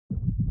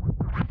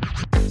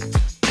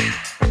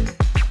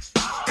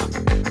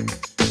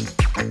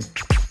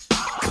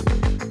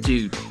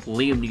Dude,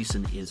 Liam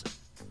Neeson is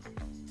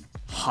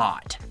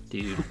hot,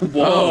 dude.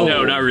 Whoa.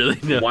 No, not really.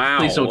 No. Wow.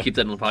 Please don't keep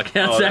that in the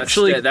podcast, Oh,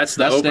 actually. that's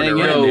the opener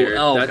right staying in. there.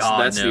 Oh, that's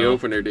God, that's the no.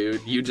 opener, dude.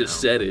 You just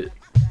said it.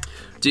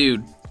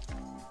 Dude,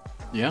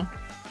 Yeah.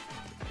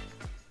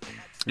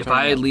 if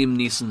I had Liam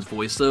Neeson's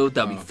voice, though,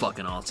 that'd be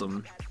fucking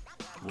awesome.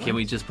 Can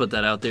we just put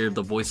that out there?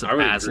 The voice of I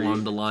would Aslan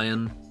agree. the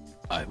lion.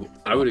 I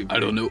would agree. I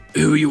don't know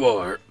who you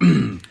are.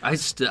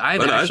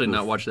 I've actually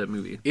not watched that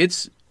movie.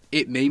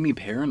 It made me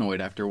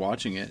paranoid after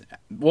watching it.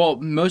 Well,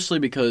 mostly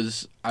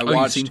because I You've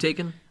watched seen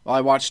Taken? Well,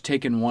 I watched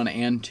Taken 1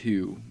 and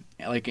 2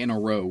 like in a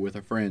row with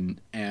a friend,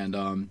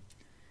 and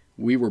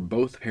we were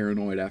both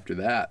paranoid after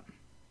that.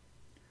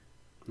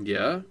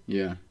 Yeah?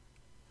 Yeah.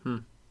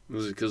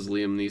 Was it because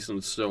Liam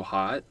Neeson's so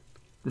hot?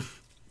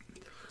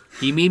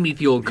 He made me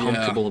feel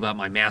uncomfortable about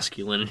my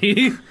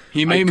masculinity.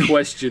 He made me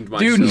questioned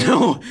myself. Dude,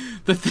 no.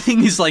 The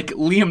thing is, like,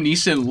 Liam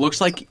Neeson looks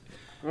like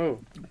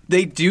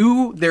they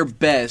do their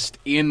best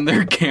in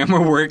their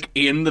camera work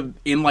in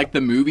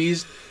the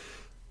movies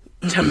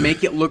to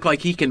make it look like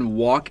he can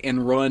walk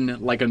and run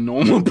like a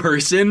normal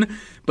person,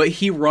 but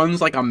he runs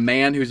like a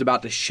man who's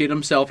about to shit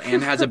himself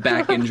and has a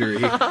back injury.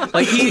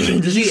 Like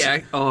Does he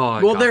act?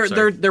 Oh, well, God,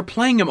 sorry. they're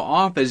playing him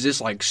off as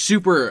this like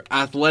super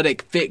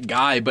athletic, fit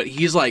guy, but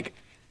he's like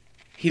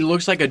he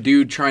looks like a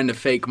dude trying to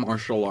fake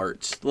martial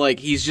arts. Like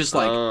he's just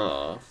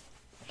like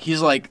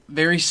he's like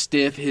very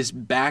stiff. His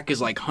back is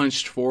like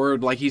hunched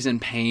forward, like he's in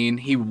pain.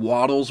 He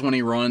waddles when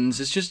he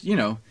runs. It's just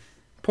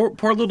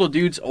poor little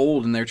dude's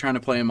old, and they're trying to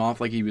play him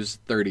off like he was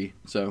 30.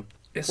 So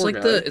It's Poor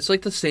like guy. it's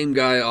like the same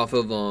guy off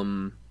of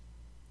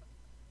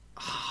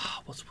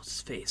what's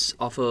his face?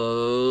 Off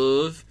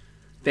of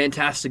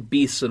Fantastic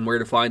Beasts and Where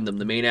to Find Them,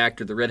 the main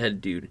actor, the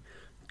redheaded dude.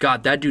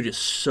 God, that dude is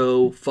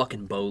so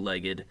fucking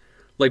bow-legged.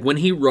 Like when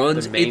he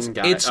runs, The main it's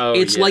guy. it's Oh,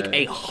 it's yeah. like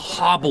a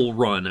hobble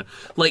run.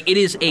 Like it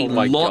is a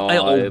my a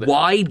God.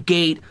 wide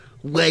gait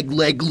leg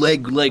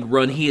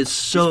run. He is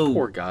so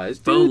Poor guys.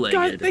 Dude,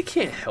 bow-legged. they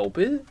can't help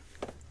it.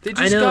 They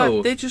I just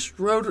know. they just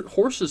rode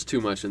horses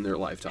too much in their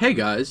lifetime. hey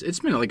guys, it's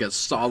been like a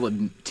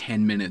solid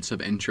 10 minutes of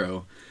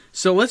intro.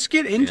 So let's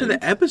get into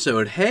the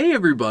episode. Hey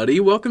everybody,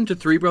 welcome to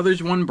Three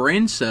Brothers One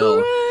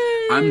Braincell.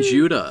 I'm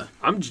Judah.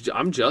 I'm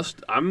Come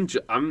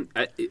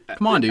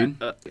on, dude.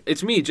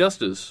 It's me,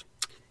 Justice.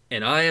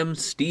 And I am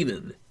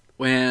Steven.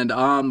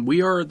 And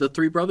we are the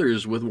three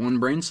brothers with one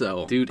brain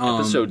cell. Dude,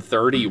 episode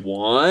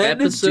 31.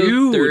 Episode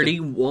dude,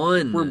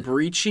 31. We're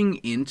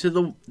breaching into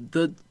the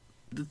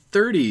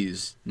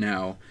 30s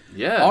now.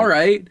 Yeah. All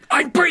right.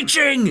 I'm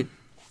breaching!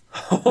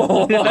 You're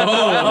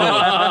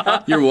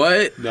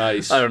what?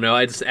 Nice. I don't know,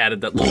 I just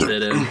added that little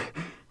bit in.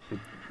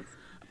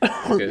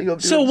 Okay.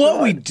 So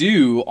what we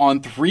do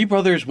on Three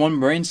Brothers One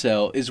Brain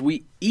Cell is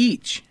we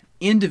each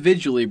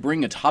individually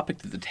bring a topic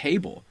to the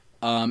table.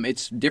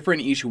 It's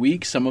different each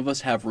week. Some of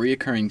us have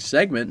reoccurring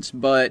segments,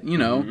 but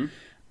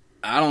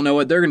I don't know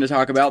what they're going to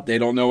talk about. They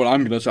don't know what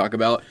I'm going to talk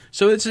about.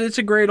 So it's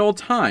a great old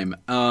time.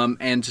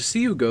 And to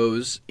see who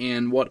goes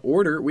in what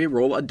order, we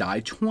roll a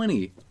die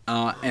 20.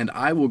 And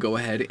I will go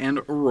ahead and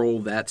roll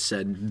that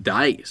said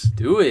dice.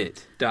 Do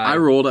it. I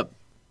rolled a...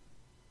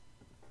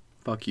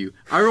 Fuck you.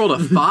 I rolled a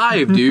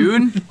 5,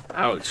 dude.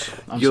 Ouch.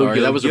 I'm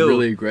sorry. That was a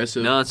really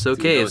aggressive... No, it's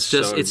okay. Dude, It's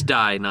just, so- it's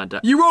die, not die.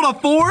 You rolled a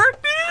 4?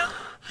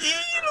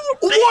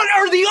 What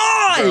are the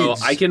odds?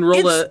 Bro, I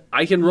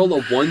can roll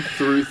a 1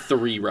 through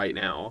 3 right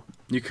now.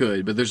 You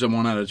could, but there's a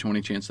 1 out of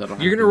 20 chance that'll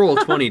happen. You're going to roll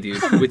a 20,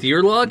 dude. With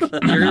your luck, you're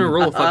going to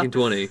roll a fucking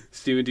 20.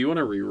 Steven, do you want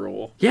to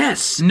re-roll?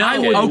 Yes. No, I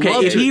would okay,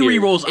 love if to. he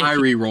re-rolls, If I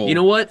he- re-roll. You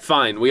know what?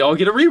 Fine, we all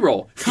get a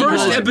re-roll. First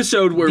Because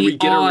episode where the we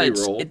get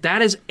odds, a re-roll.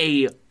 That is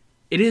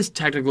it is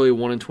technically a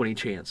 1 in 20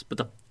 chance, but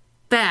the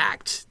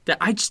fact that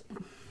I just...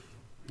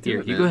 Here,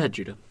 it, you man. go ahead,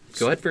 Judah.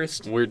 Go ahead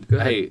first. Weird. Go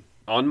ahead. Hey,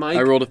 on mic,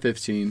 I rolled a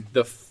 15.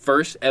 the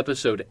first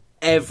episode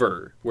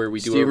ever where we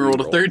do Steven a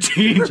rolled a re-roll.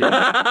 13.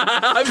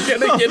 I'm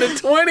gonna get a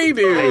 20,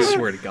 dude. I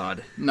swear to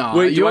God. No,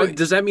 Wait,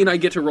 does that mean I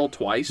get to roll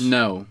twice?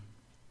 No.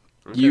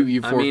 You I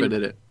mean-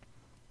 forfeited it.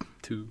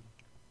 2.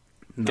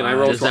 Can I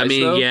roll Does twice, that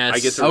mean though? yes? I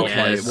get to roll Okay,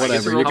 twice. I get to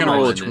whatever. roll You're going to come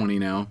roll a on. 20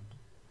 now.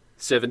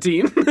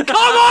 17.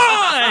 Come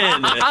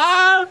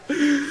on!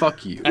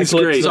 Fuck you. It's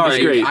great. Sorry,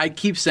 It's great. I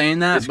keep saying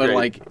that, It's but great.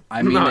 like,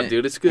 I mean Nah, it.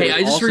 dude, it's good. Hey, I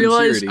all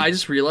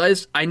just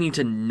realized I need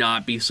to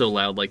not be so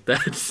loud like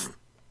that.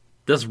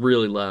 That's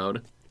really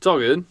loud. It's all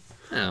good.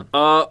 Yeah.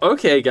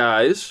 Okay,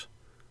 guys.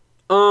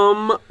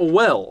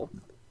 Well,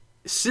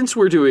 since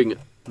we're doing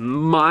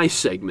my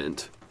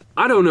segment,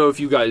 I don't know if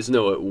you guys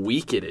know what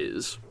week it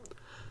is,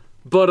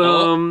 but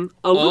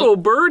a little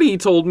birdie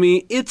told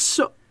me it's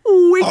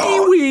Wiki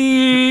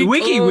Week.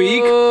 Wiki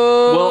Week?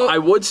 Well, I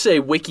would say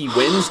Wiki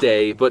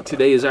Wednesday, but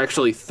today is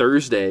actually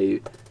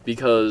Thursday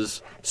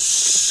because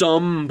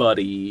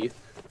somebody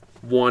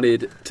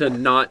wanted to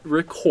not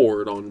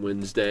record on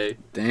Wednesday.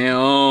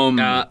 Damn.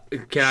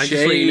 Can I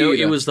just let you know,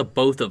 Shade. it was the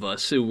both of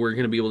us who were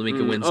going to be able to make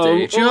it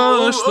Wednesday.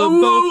 Just the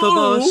both of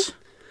us.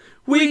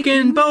 We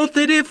can both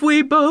it if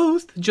we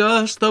both,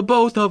 just the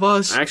both of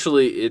us.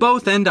 Actually,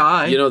 both and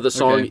I. You know, the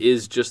song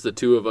is just the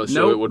two of us,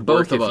 so it would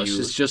work both of if us. you...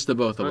 It's just the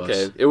both of us.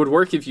 Okay, it would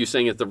work if you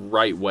sang it the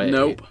right way.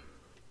 Nope.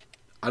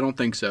 I don't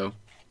think so.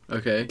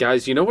 Okay.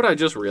 Guys, you know what I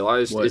just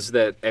realized What? is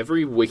that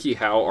every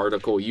WikiHow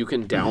article you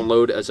can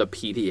download as a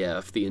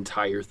PDF, the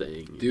entire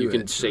thing. You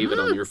can save it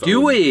on your phone.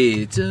 Do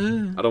it.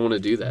 I don't want to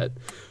do that.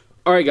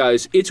 All right,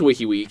 guys, it's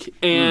Wiki Week,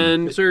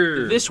 and Yes,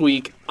 sir. this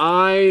week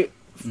I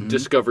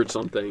discovered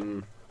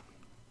something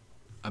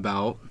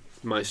About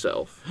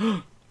myself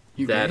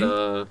you that gay?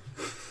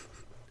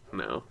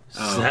 no.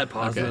 Is that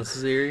pause okay.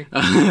 necessary?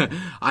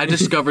 I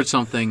discovered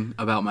something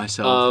about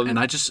myself, and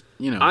I just,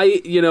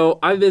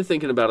 I've been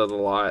thinking about it a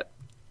lot.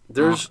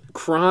 There's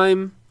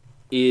crime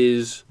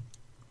is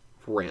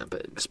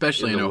rampant,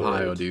 especially in the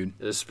Ohio, world. dude.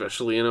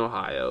 Especially in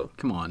Ohio.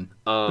 Come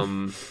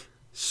on.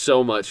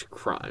 So much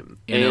crime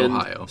In and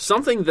Ohio.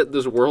 Something that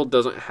this world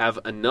doesn't have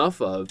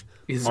enough of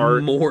Is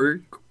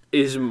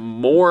is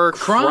more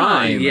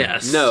crime.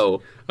 Yes.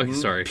 No. Okay,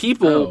 sorry.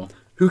 People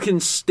who can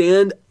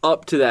stand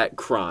up to that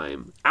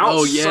crime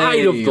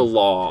outside of the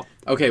law.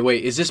 Okay,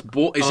 wait. Is this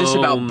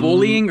about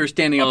bullying or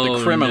standing up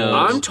to criminals? no.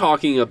 I'm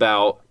talking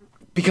about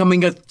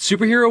Becoming a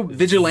superhero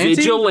vigilante.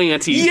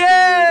 vigilante.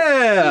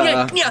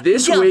 Yeah.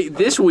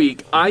 This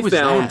week I was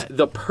found that?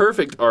 the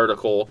perfect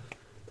article,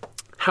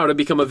 How to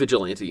Become a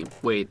Vigilante.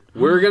 Wait.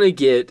 We're going to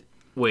get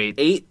Wait.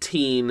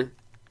 18...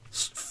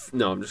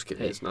 No, I'm just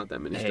kidding. It's not that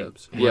many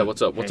steps. Yeah,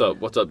 what's up? What's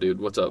up, dude?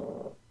 What's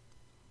up?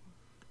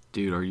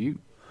 Dude,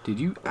 did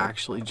you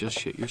actually just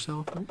shit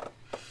yourself?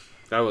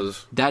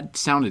 That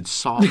sounded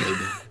solid.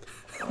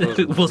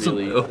 It wasn't,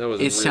 though. That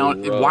was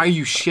Why are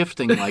you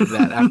shifting like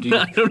that after you?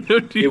 I don't know,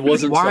 dude. It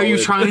wasn't Why are you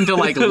solid. trying to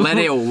let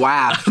it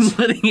waft? I'm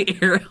letting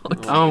it air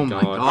out. Oh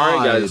my god! All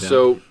right, guys.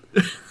 So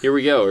here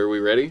we go. Are we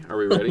ready?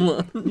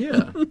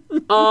 yeah.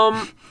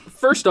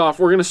 First off,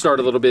 we're going to start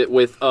a little bit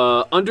with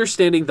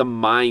understanding the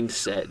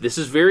mindset. This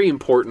is very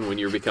important when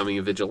you're becoming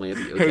a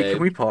vigilante. Okay. Hey,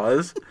 can we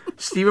pause?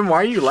 Steven, why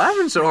are you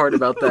laughing so hard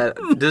about that?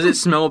 Does it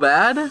smell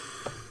bad?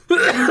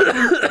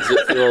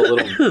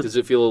 Does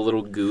it feel a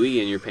little gooey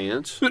in your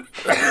pants?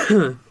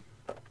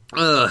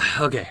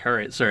 Okay, all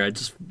right. Sorry, I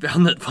just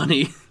found that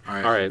funny.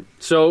 All right.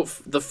 So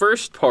the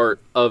first part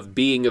of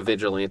being a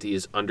vigilante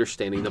is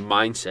understanding the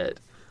mindset.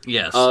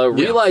 Yes.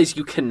 Realize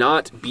you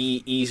cannot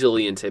be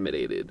easily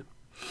intimidated.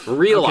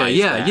 Realize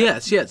that.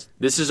 Yes.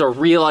 This is a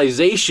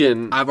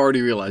realization, I've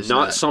already realized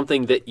not that.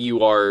 something that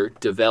you are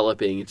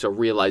developing. It's a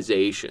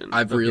realization.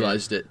 I've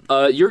realized it.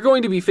 You're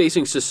going to be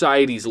facing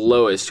society's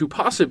lowest, who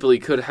possibly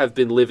could have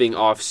been living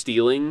off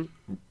stealing,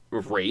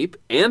 rape,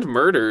 and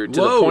murder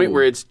to the point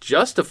where it's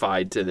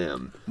justified to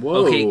them.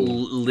 Whoa.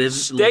 Okay,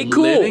 Stay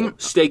cool.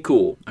 Stay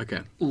cool. Okay.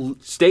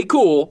 Stay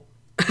cool.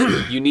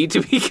 You need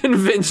to be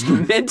convinced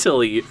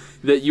mentally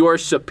that you are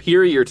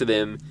superior to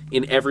them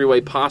in every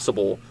way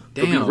possible.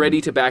 But be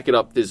ready to back it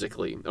up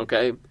physically,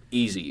 okay?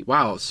 Easy.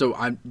 Wow, so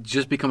I've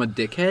just become a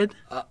dickhead?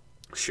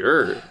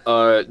 Sure.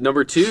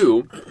 Number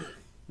 2,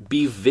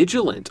 be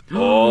vigilant.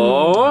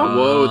 Oh.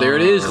 Whoa, there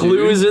it is. Clue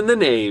dude. is in the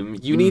name.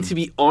 You need to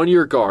be on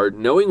your guard,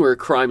 knowing where a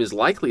crime is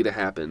likely to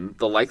happen,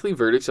 the likely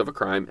verdicts of a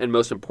crime, and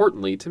most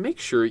importantly, to make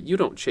sure you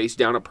don't chase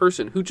down a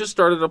person who just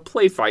started a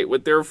play fight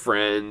with their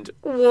friend.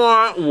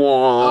 Wah,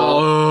 wah.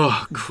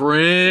 Oh,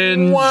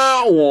 cringe.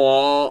 Wah,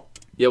 wah.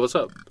 Yeah, what's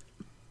up?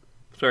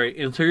 Sorry,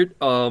 insert.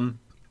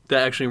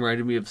 That actually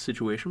reminded me of a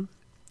situation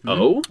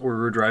Oh? where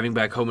we were driving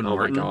back home in Oh my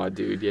Martin. god,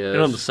 dude, yes.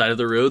 And on the side of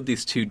the road,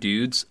 these two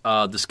dudes,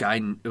 this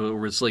guy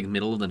was like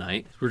middle of the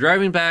night. We're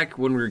driving back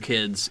when we were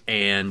kids,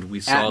 and we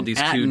saw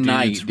these two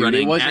night, dudes dude.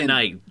 running It wasn't- at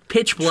night,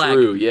 pitch black.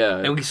 True, yeah.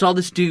 And we saw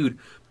this dude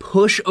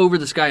push over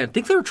this guy. I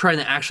think they were trying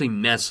to actually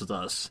mess with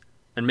us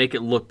and make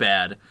it look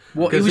bad.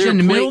 Well, it 'Cause was they in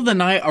were the middle of the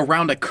night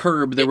around a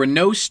curb. There were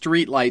no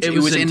street lights. It It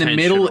was was in the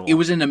middle. intentional. It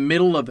was in the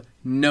middle of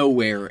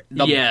nowhere.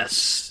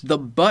 Yes. The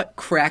butt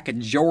crack of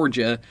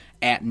Georgia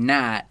at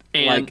night,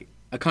 And- like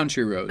a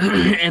country road.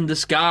 And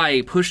this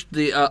guy pushed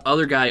the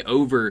other guy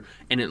over,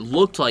 and it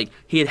looked like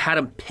he had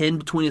him pinned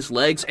between his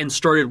legs and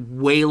started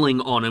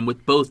wailing on him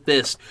with both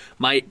fists.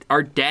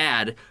 Our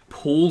dad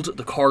pulled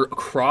the car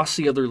across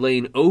the other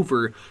lane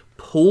over,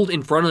 pulled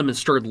in front of him, and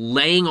started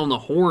laying on the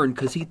horn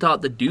because he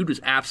thought the dude was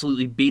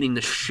absolutely beating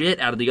the shit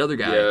out of the other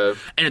guy. Yeah.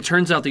 And it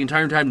turns out the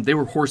entire time they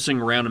were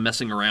horsing around and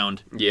messing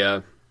around.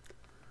 Yeah.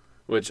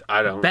 Which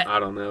I don't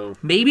know.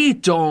 Maybe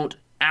don't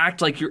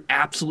act like you're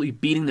absolutely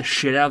beating the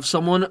shit out of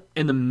someone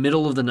in the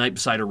middle of the night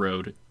beside a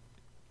road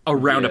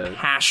around a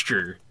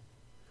pasture.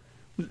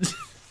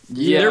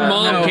 Yeah, Their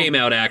mom no. came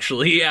out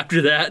actually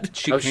after that.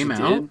 She Oh, came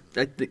she out.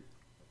 I think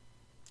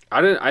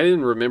I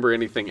didn't remember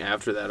anything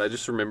after that. I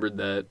just remembered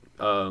that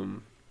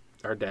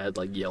our dad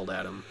yelled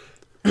at him.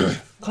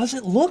 because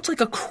it looked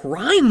like a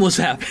crime was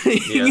happening.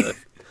 Yeah.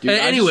 Dude, I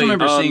just Anyway,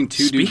 remember seeing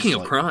two dudes. speaking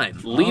of crime,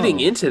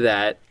 Leading into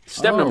that,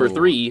 step number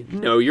 3,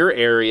 know your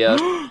area.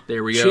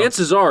 there we go.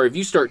 Chances are, if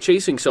you start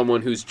chasing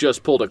someone who's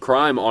just pulled a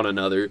crime on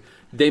another,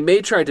 they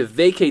may try to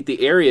vacate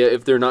the area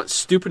if they're not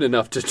stupid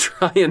enough to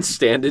try and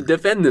stand and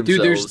defend Dude,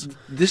 themselves.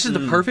 this is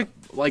the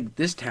perfect like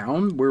this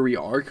town where we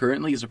are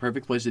currently is a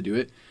perfect place to do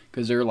it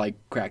because there are like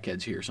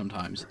crackheads here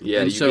sometimes.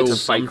 Yeah, and you so get to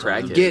fight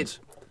crackheads.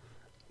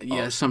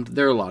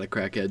 There are a lot of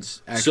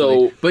crackheads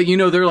actually. But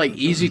they're like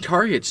easy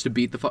targets to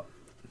beat the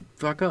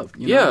fuck up.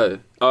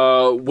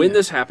 When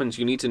this happens,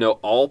 you need to know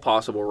all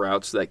possible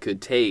routes that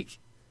could take.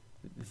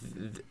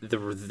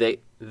 They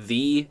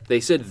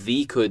said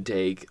could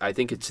take. I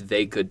think it's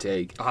they could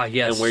take.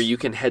 Yes. And where you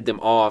can head them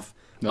off.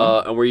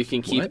 And where you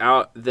can keep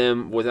out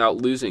them without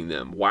losing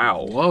them.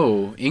 Wow.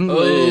 Whoa,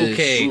 English.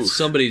 Okay, Oof.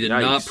 somebody did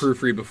Yikes. not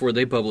proofread before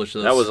they published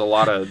this. That was a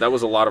lot of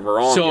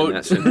wrong in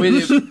that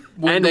sentence.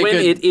 When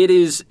it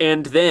is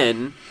and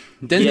then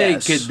they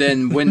could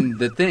then win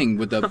the thing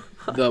with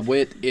the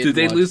wit. Did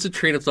they lose the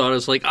train of thought?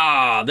 It's like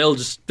they'll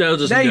just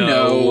they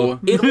know.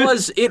 It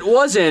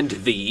was and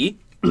the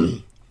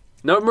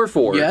number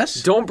 4.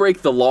 Yes. Don't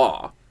break the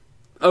law.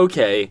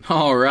 Okay.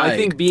 All right. I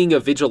think being a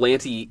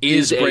vigilante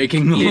is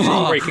breaking the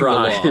law.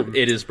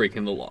 It is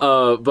breaking the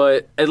law.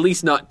 But at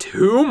least not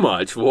too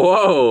much.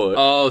 Whoa.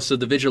 Oh, so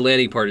the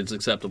vigilante part is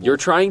acceptable. You're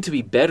trying to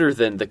be better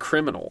than the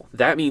criminal.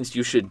 That means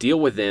you should deal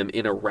with them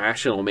in a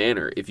rational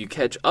manner. If you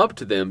catch up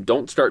to them,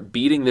 don't start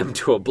beating them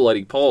to a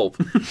bloody pulp.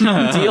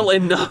 Deal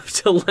enough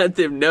to let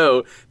them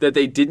know that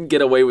they didn't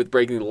get away with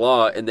breaking the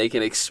law, and they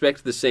can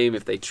expect the same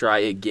if they try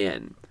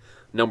again.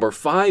 Number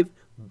 5,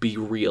 be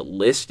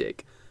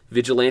realistic.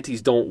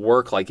 Vigilantes don't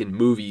work like in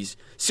movies.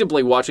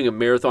 Simply watching a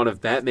marathon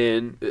of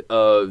Batman,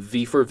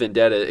 V for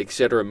Vendetta,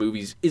 etc.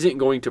 movies isn't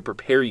going to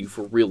prepare you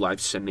for real-life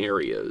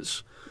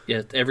scenarios.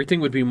 Yeah, everything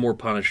would be more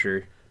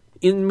Punisher.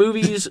 In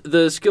movies,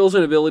 the skills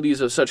and abilities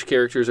of such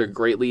characters are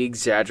greatly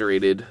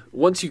exaggerated.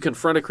 Once you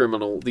confront a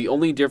criminal, the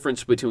only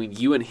difference between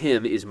you and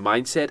him is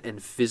mindset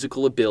and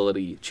physical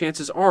ability.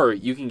 Chances are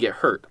you can get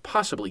hurt,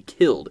 possibly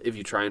killed, if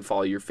you try and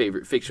follow your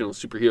favorite fictional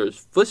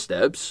superhero's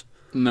footsteps.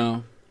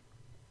 No.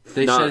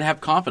 They said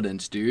have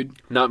confidence, dude.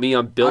 Not me.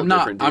 I'm built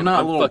different, dude. I'm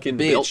not a little fucking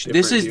bitch.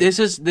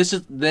 This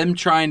is them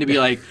trying to be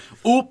like,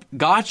 oop,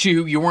 got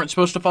you. You weren't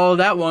supposed to follow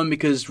that one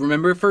because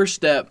remember first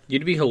step.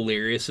 It'd be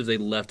hilarious if they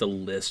left a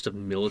list of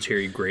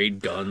military grade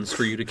guns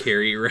for you to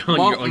carry around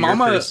your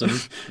person.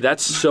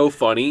 That's so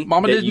funny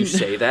that you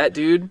say that,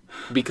 dude.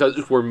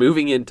 Because we're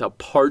moving into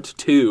part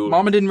 2.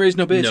 Mama didn't raise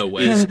no bitch. No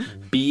way. Is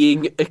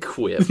being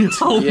equipped.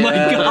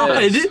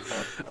 My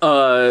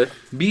God.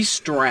 Be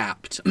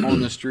strapped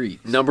on the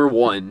streets. Number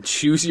 1,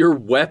 choose your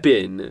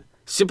weapon.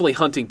 Simply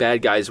hunting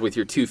bad guys with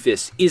your 2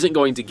 fists isn't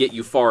going to get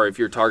you far if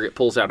your target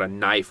pulls out a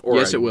knife or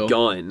a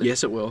gun.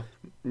 Yes, it will.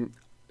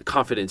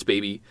 Confidence,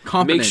 baby.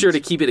 Confidence. Make sure to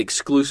keep it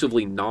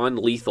exclusively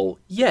non-lethal,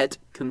 yet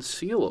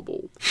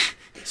concealable.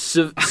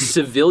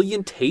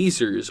 Civilian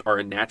tasers are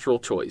a natural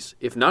choice.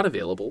 If not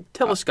available,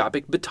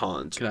 telescopic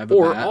batons. Can I have a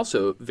or bat?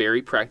 also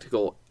very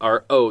practical.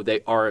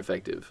 They are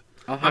effective.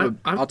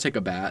 I'll take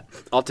a bat.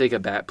 I'll take a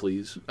bat,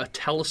 please. A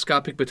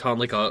telescopic baton,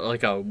 like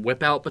a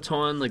whip out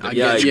baton, I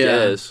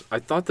guess. I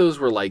thought those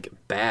were like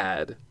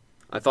bad.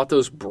 I thought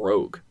those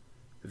broke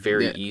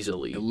very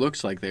easily. It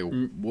looks like they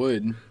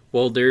would.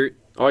 Well, they're.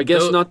 Oh, I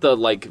guess not the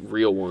like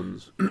real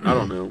ones. I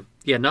don't know.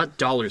 Yeah, not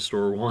dollar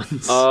store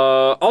ones.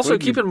 Also,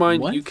 keep in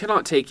mind what? you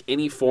cannot take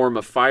any form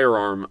of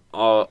firearm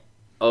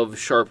of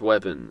sharp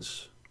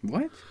weapons.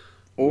 What?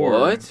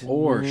 Or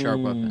sharp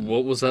weapon.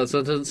 What was that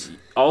sentence?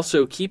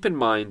 Also, keep in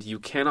mind you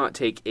cannot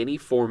take any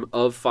form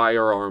of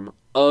firearm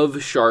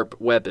of sharp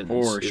weapons.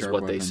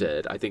 They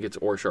said. I think it's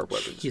or sharp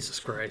weapons. Jesus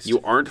Christ! You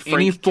aren't Frank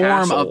any form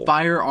Castle. of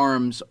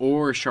firearms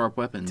or sharp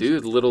weapons.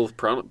 Dude, little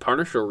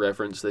Punisher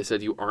reference. They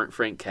said you aren't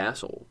Frank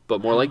Castle,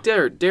 but more like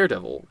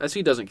Daredevil, as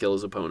he doesn't kill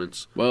his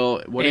opponents. Well,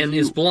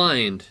 is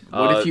blind.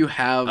 What if you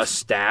have a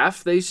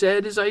staff? They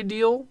said is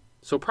ideal.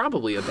 So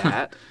probably a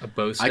bat. A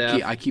bow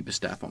staff. I keep a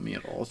staff on me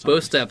at all times.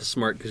 Bow staff is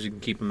smart because you can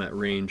keep them at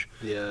range.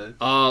 Yeah.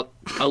 A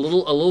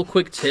little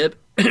quick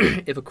tip: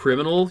 if a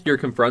criminal you're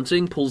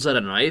confronting pulls out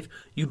a knife,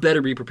 you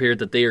better be prepared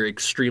that they are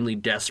extremely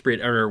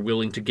desperate and are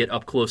willing to get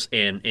up close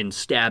and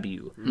stab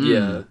you.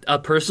 Yeah. A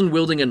person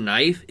wielding a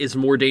knife is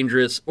more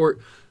dangerous, or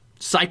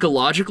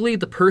psychologically,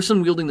 the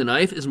person wielding the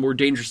knife is more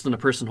dangerous than a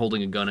person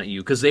holding a gun at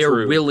you because they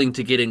are willing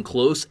to get in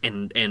close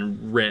and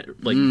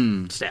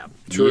stab.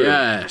 True.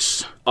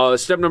 Yes.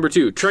 Step number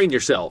 2, train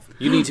yourself.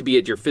 You need to be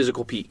at your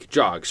physical peak.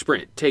 Jog,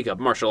 sprint, take up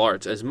martial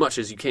arts as much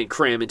as you can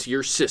cram into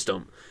your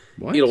system.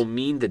 What? It'll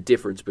mean the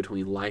difference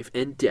between life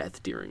and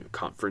death during a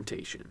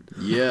confrontation.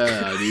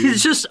 Yeah, dude.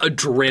 It's just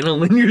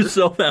adrenaline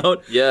yourself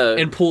out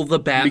and pull the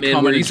Batman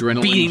Become where an he's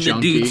adrenaline beating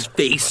junkie. the dude's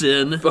face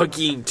in.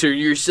 Fucking turn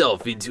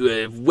yourself into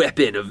a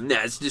weapon of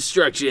mass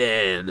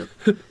destruction.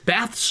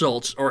 Bath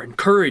salts are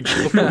encouraged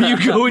before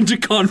you go into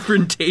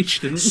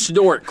confrontation.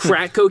 Snort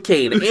crack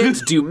cocaine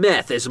and do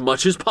meth as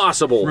much as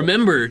possible.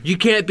 Remember, you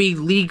can't be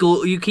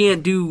legal. You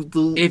can't do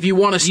the. If you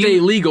want to stay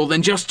legal,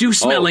 then just do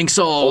smelling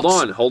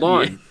salts. Hold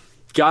on. Yeah.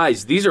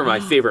 Guys, these are my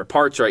favorite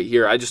parts right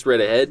here. I just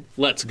read ahead.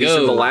 Let's These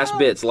go. are the last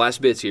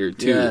bits here.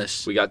 2.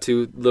 Yes. We got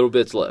 2 little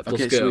bits left.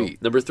 Okay, Let's go. sweet.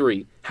 Number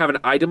 3, have an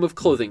item of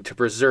clothing to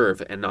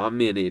preserve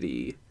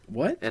anonymity.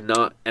 What?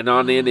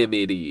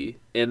 Anonymity.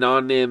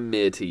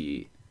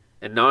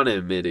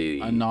 Anonymity.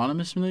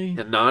 Anonymously?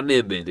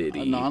 Anonymity.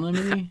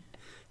 Anonymity?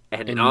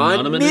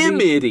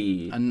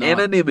 Anonymity.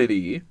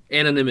 Anonymity.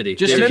 Anonymity.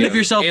 Just to keep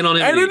yourself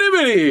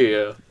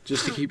Anonymity.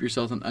 Just to keep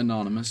yourself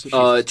anonymous.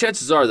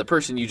 Chances are the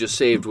person you just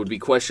saved would be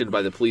questioned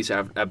by the police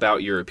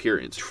about your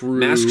appearance. True.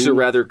 Masks are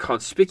rather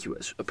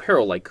conspicuous.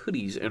 Apparel like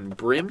hoodies and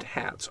brimmed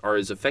hats are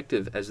as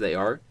effective as they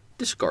are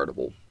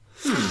discardable.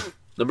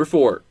 Number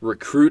 4,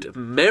 recruit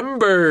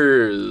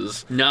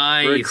members.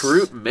 Nice.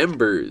 Recruit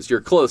members. Your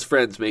close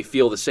friends may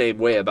feel the same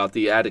way about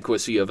the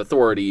adequacy of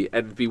authority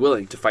and be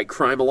willing to fight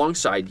crime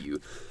alongside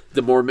you.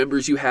 The more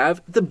members you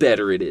have, the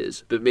better it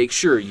is. But make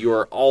sure you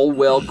are all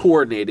well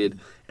coordinated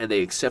and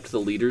they accept the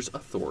leader's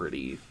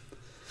authority.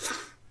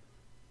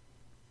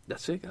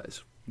 That's it,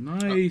 guys.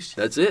 Nice.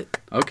 That's it.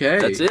 Okay.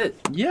 That's it.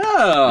 Yeah.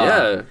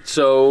 Yeah.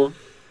 So,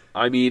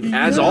 I mean,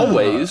 as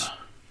always,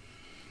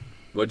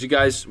 what'd you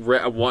guys a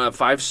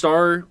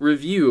 5-star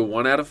review,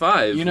 1 out of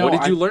 5? You know,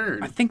 what did you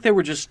learn? I think they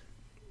were just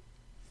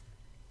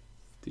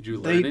Did you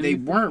learn they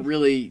anything? weren't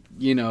really,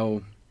 you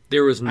know,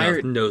 There was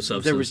no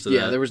substance to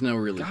that. there was no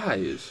really.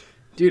 Guys.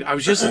 Dude,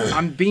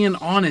 I'm being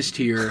honest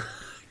here.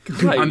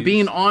 Guys. I'm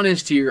being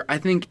honest here. I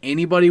think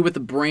anybody with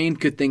a brain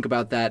could think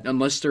about that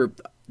unless they're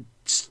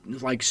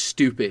like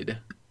stupid.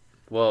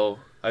 Well,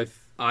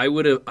 I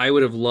would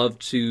have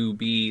loved to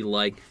be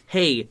like,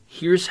 hey,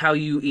 here's how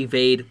you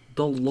evade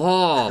the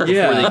law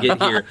before they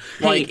get here.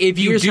 Like hey, if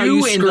you here's how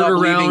do end up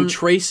leaving around.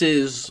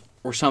 traces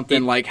or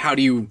something, like how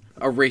do you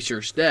erase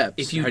your steps?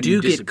 If you How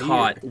do get disappear?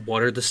 caught,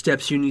 what are the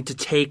steps you need to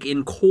take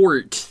in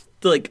court?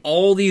 Like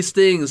all these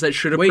things that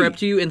should have Wait,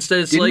 prepped you. Instead,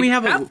 it's didn't like we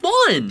have have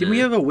fun. Didn't we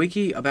have a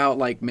wiki about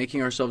like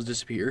making ourselves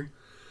disappear?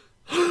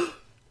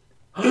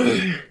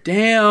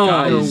 Damn!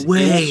 Guys, Full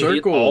it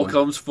circle. all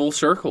comes full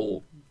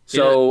circle.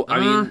 So, Yeah, I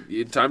mean,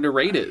 it's time to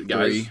rate it,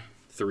 guys.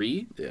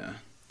 3? Yeah.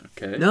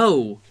 Okay.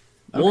 No.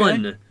 Okay.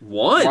 1.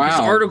 1? Wow. This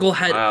article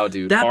had Wow,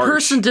 dude, that harsh.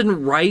 person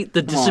didn't write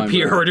the on,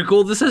 disappear bro.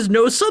 article. This has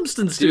no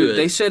substance to Dude, it.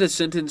 they said a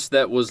sentence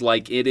that was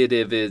like, "It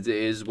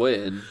is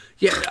when."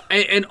 Yeah,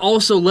 and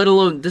also, let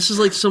alone, this is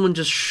like someone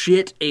just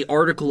shit a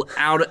article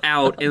out,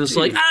 and it's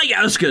like,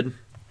 yeah, that's good.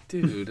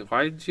 Dude,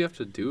 why did you have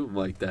to do him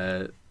like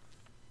that?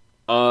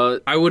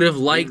 I would have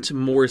liked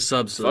more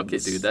substance. Fuck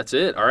it, dude. That's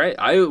it. All right,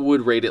 I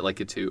would rate it like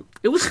a 2.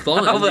 It was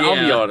fun. I'll be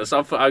yeah. honest.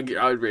 I'd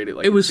rate it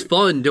like It a was 2.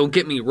 fun, don't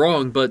get me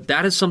wrong, but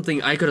that is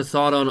something I could have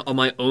thought on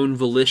my own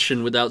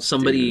volition without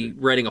somebody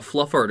writing a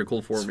fluff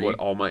article for That's me. what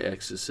all my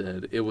exes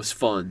said. It was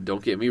fun.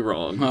 Don't get me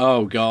wrong.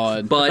 Oh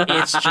God. But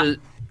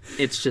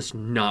it's just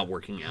not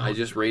working out. I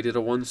just rated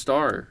a 1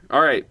 star.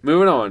 All right,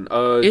 moving on.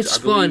 It's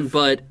I fun, believe-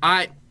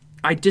 but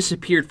I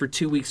disappeared for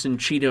 2 weeks and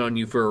cheated on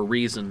you for a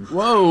reason.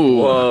 Whoa.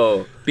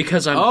 Whoa.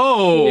 Because I'm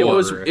Oh.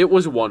 It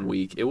was 1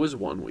 week. It was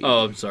 1 week.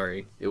 Oh, I'm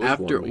sorry. It was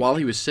After 1 week. while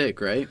he was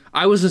sick, right?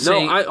 I wasn't No,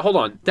 saying hold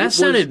on. that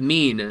sounded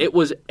mean. It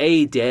was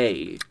a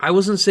day. I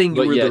wasn't saying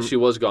you But were yeah, the she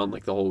was gone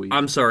like the whole week.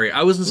 I'm sorry.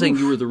 I wasn't saying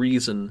you were the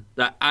reason.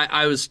 That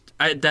I was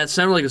that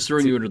sounded like I was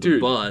throwing you under the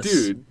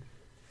bus.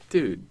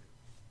 Dude.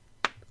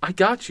 I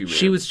got you, man.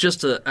 She was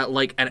just a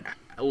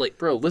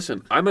Bro,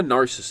 listen, I'm a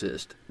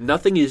narcissist.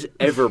 Nothing is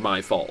ever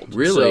my fault.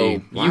 Really? So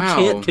you Wow.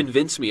 can't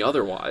convince me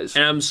otherwise.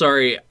 and I'm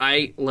sorry.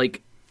 I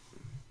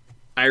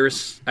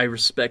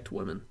respect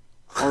women.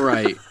 All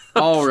right.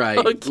 All right.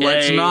 Okay.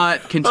 Let's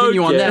not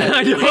continue on Okay. that.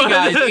 I Hey know.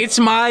 guys, it's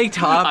my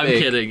topic.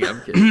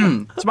 I'm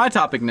kidding. It's my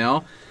topic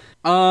now.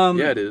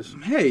 Yeah, it is.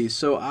 Hey,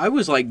 so I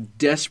was like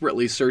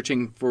desperately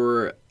searching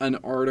for an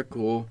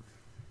article.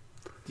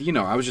 You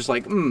know, I was just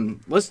like,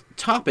 let's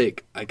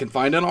topic. I can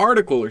find an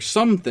article or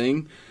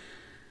something.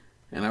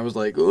 And I was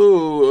like,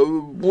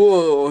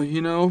 whoa,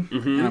 you know?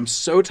 And I'm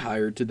so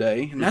tired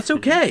today. And that's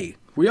okay.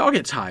 We all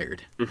get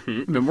tired. I've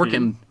been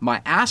working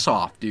my ass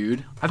off,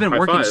 dude. I've been High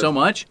working five. so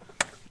much.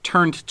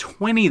 Turned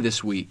 20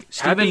 this week.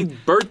 Happy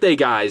birthday,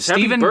 guys.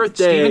 Happy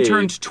birthday. Steven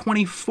turned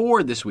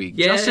 24 this week.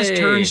 Yay. Justice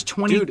turns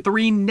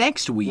 23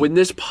 next week. When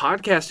this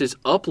podcast is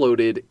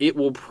uploaded, it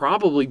will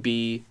probably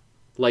be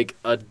like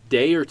a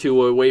day or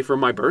 2 away from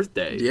my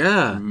birthday.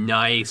 Yeah.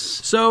 Nice.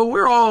 So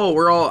we're all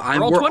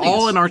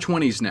 20s. in our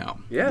 20s now.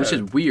 Yeah. Which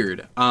is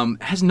weird.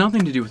 Has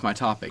nothing to do with my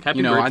topic. Happy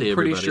you know, birthday, I'm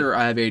pretty everybody. sure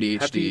I have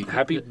ADHD.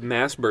 Happy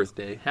mass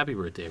birthday. Happy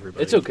birthday,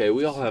 everybody. It's okay.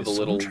 We all have a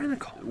little. trying to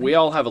call me? We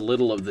all have a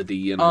little of the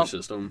D in our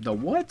system. The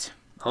what?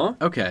 Huh?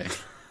 Okay.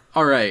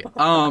 All right.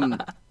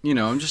 You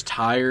know, I'm just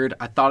tired.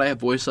 I thought I had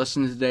voice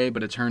lessons today,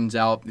 but it turns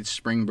out it's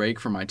spring break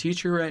for my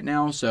teacher right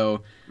now,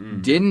 so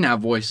didn't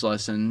have voice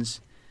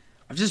lessons.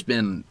 I've just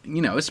been,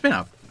 you know, it's been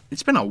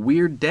a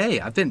weird day.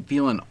 I've been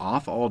feeling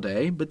off all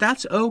day, but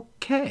that's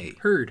okay.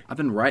 Heard. I've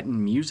been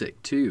writing music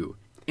too.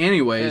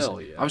 Anyways, Hell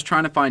yeah. I was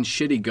trying to find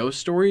shitty ghost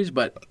stories,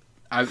 but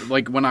I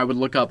like when I would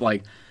look up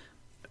like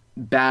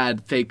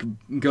bad fake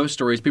ghost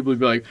stories, people would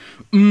be like,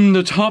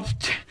 the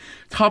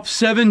top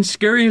 7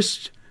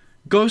 scariest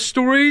ghost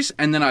stories,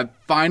 and then I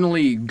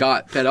finally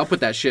got fed up with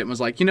that shit and was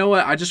like, you know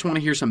what? I just want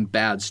to hear some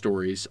bad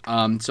stories.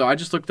 So I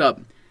just looked up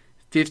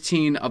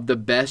 15 of the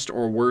best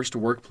or worst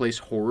workplace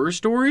horror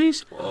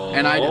stories,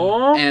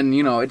 and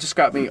you know, it just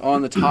got me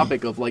on the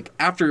topic of like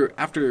after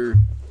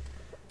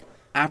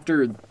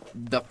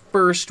the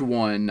first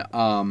one,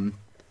 I'm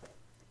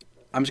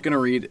just gonna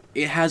read.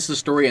 It has the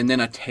story and then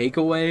a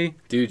takeaway.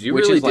 Dude, you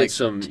which really is, like,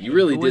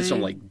 did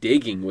some like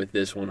digging with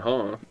this one,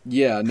 huh?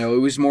 Yeah, no, it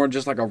was more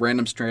just like a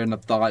random strand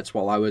of thoughts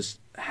while I was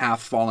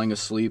half falling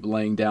asleep,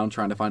 laying down,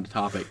 trying to find a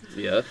topic.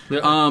 Yeah.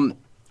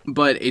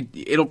 But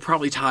it'll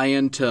probably tie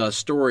into a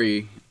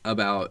story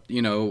about,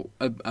 you know,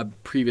 a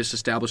previous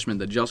establishment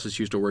that Justice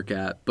used to work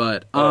at.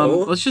 But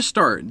let's just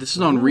start. This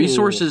is on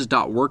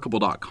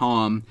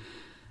resources.workable.com.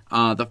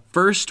 The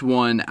first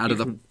one out of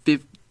the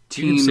 15...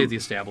 You can say the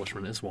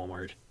establishment is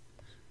Walmart.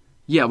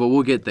 Yeah, but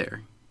we'll get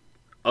there.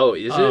 Oh,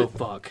 is it? Oh,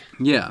 fuck.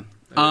 Yeah.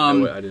 I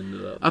didn't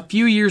know that. A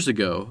few years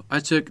ago,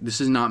 this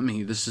is not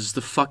me, this is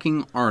the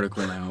fucking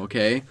article now,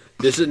 okay?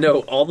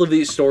 All of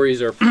these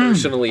stories are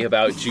personally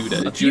about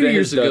Judah. A few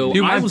years ago,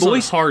 Dude, I my was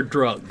voice- on hard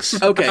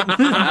drugs. Okay.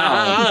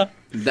 Wow.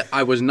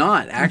 I was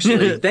not,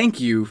 actually.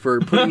 Thank you for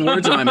putting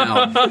words in my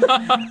mouth.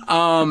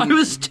 I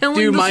was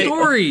telling the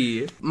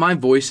story. My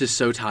voice is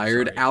so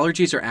tired.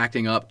 Allergies are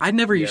acting up. I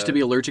never used to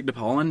be allergic to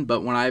pollen,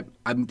 but when I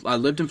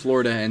lived in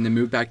Florida and then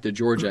moved back to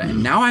Georgia,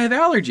 and now I have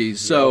allergies.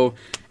 So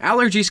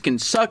allergies can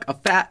suck a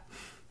fat...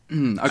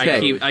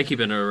 Okay. I keep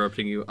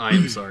interrupting you. I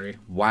am sorry.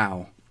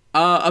 Wow.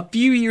 A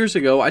few years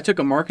ago, I took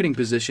a marketing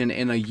position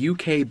in a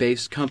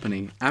UK-based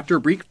company. After a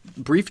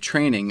brief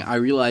training, I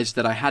realized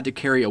that I had to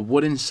carry a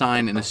wooden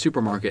sign in a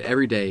supermarket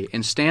every day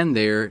and stand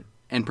there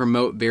and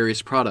promote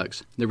various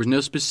products. There was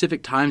no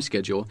specific time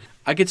schedule.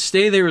 I could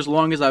stay there as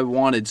long as I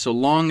wanted, so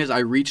long as I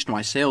reached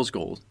my sales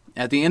goals.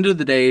 At the end of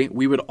the day,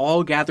 we would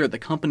all gather at the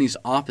company's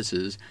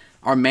offices.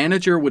 Our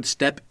manager would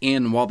step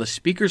in while the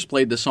speakers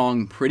played the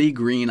song Pretty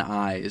Green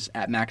Eyes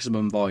at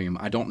maximum volume.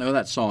 I don't know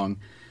that song.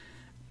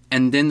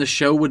 And then the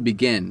show would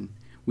begin.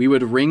 We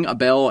would ring a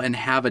bell and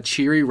have a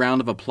cheery round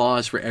of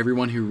applause for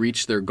everyone who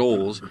reached their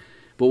goals.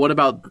 But what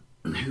about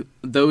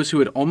those who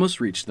had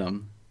almost reached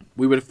them?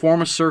 We would form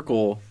a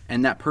circle,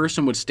 and that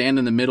person would stand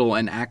in the middle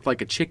and act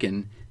like a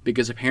chicken,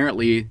 because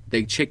apparently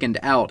they chickened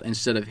out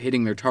instead of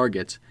hitting their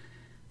targets.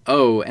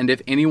 Oh, and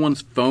if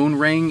anyone's phone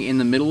rang in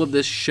the middle of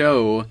this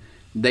show,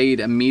 they'd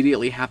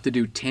immediately have to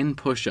do 10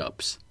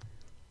 push-ups.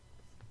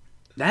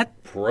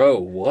 Bro,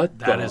 what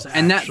That the is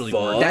And actually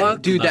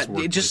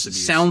it just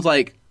sounds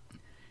like...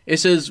 It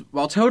says,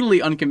 while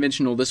totally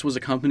unconventional, this was a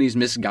company's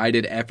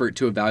misguided effort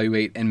to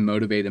evaluate and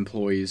motivate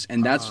employees.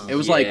 And that's why I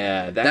was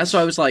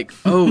like,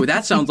 oh,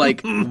 that sounds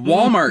like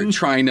Walmart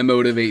trying to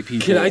motivate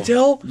people. Can I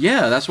tell?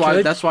 Yeah, that's why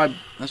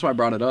I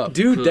brought it up.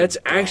 Dude, that's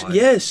actually...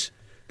 Yes!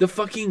 The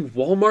fucking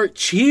Walmart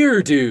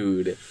cheer,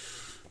 dude!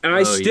 And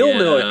I still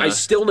know it. I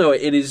still know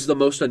it. It is the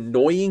most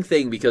annoying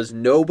thing because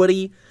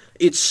nobody...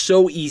 It's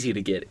so easy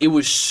to get. It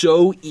was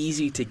so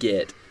easy to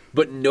get,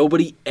 but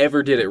nobody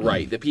ever did it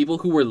right. The people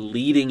who were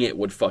leading it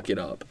would fuck it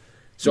up.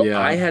 So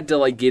I had to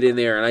like get in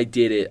there and I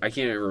did it. I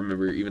can't even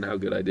remember even how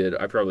good I did.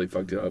 I probably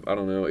fucked it up. I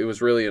don't know. It was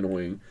really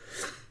annoying.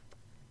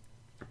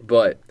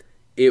 But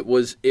it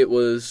was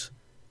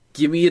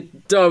give me a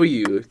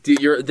W.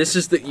 This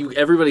is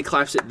everybody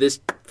claps at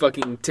this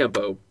fucking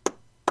tempo.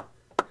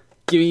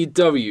 Give me a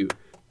W.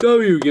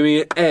 W, give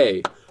me an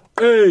A.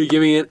 A,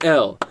 give me an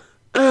L.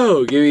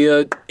 Oh, give me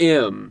a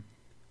M.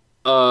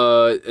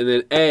 And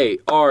then A,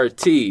 R,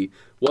 T.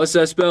 What's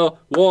that spell?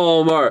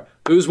 Walmart.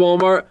 Who's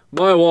Walmart?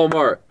 My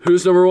Walmart.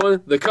 Who's number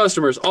one? The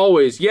customers,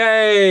 always.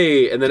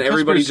 Yay! And then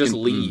everybody just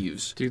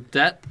leaves. Dude,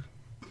 that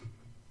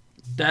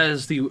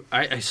is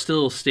I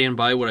still stand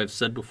by what I've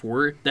said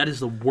before. That is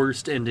the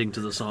worst ending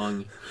to the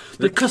song.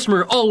 The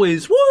customer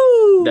always,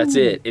 woo! That's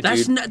it.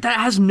 That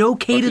has no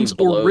cadence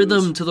or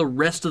rhythm to the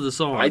rest of the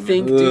song. I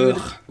think, dude,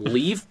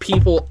 leave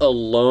people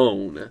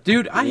alone.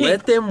 Dude,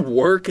 let them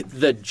work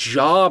the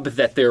job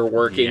that they're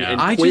working and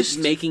quit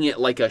making it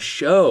like a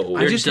show.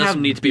 There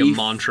doesn't need to be a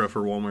mantra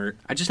for Walmart.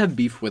 I just have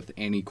beef with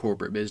any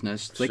corporate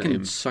business. They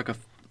can suck a...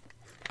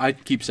 I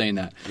keep saying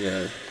that.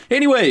 Yeah.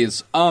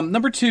 Anyways,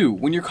 number 2,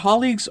 when your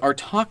colleagues are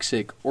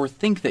toxic or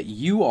think that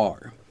you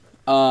are.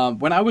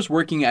 When I was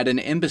working at an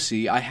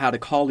embassy, I had a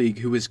colleague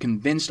who was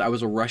convinced I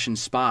was a Russian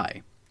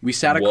spy. We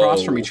sat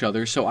across from each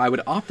other, so I would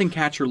often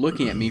catch her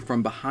looking at me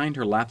from behind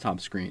her laptop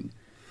screen.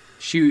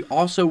 She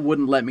also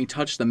wouldn't let me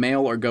touch the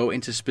mail or go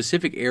into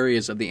specific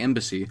areas of the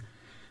embassy.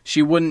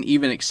 She wouldn't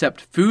even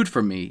accept food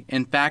from me.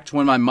 In fact,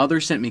 when my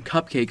mother sent me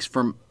cupcakes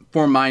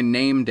for my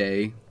name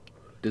day...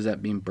 Does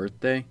that mean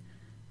birthday?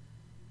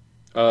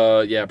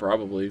 Yeah,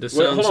 probably.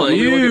 Hold on,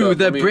 you,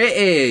 the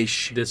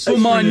British, for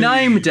my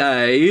name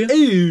day.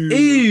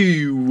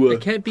 Ew. It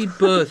can't be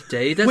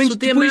birthday. That's what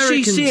the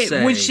Americans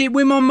say.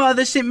 When my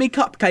mother sent me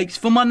cupcakes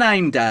for my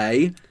name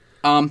day,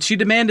 she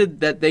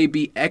demanded that they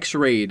be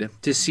X-rayed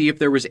to see if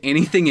there was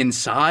anything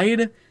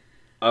inside.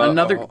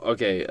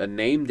 Okay, a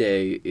name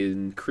day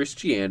in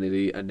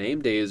Christianity. A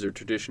name day is a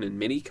tradition in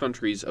many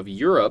countries of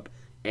Europe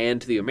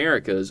and the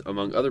Americas,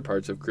 among other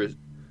parts of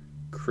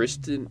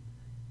Christendom.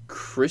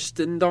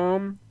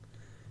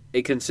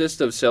 It consists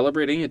of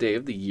celebrating a day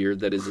of the year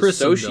that is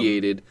Christendom.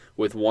 associated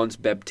with one's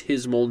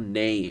baptismal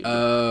name,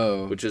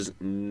 which is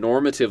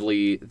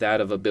normatively that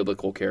of a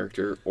biblical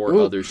character or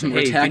other saint.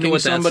 Hey, do you know attacking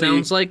what somebody- that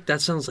sounds like?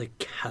 That sounds like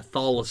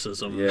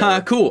Catholicism. Yeah.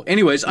 Cool.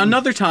 Anyways,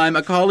 another time,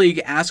 a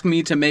colleague asked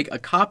me to make a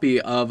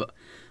copy of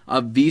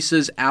a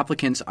visa's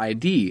applicant's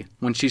ID.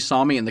 When she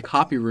saw me in the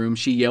copy room,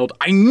 she yelled,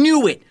 "I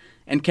knew it!"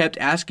 and kept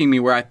asking me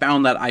where I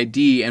found that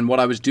ID and what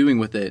I was doing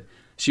with it.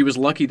 She was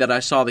lucky that I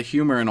saw the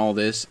humor in all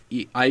this.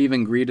 I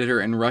even greeted her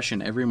in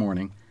Russian every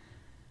morning.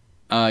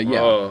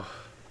 Oh.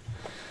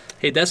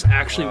 Hey, that's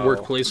actually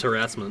workplace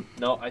harassment.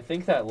 No, I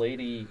think that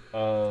lady.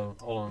 Hold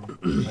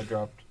on. I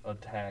dropped a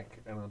tack,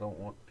 and I don't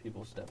want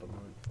people stepping on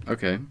it.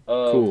 Okay,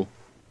 cool.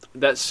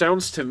 That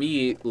sounds to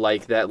me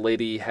like that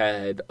lady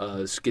had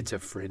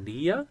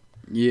schizophrenia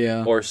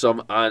Yeah. or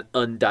some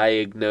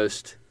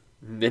undiagnosed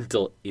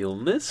mental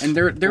illness. And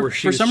they're Or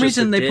she for was some just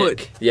reason a they dick.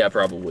 put yeah,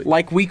 probably.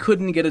 like we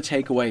couldn't get a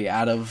takeaway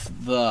out of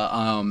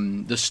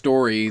the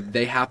story.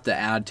 They have to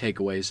add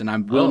takeaways, and I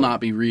will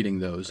not be reading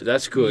those.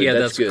 That's good. Yeah,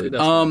 that's that's good.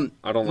 that's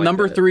I don't like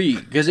Number that. 3,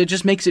 because it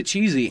just makes it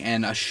cheesy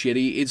and a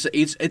shitty.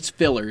 It's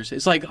fillers.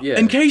 It's like, Yeah.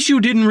 in case you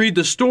didn't read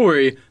the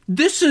story,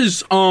 this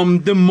is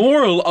the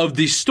moral of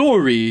the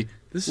story.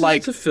 This like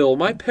is to fill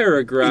my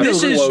paragraph.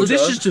 this is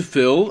quota. to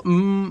fill.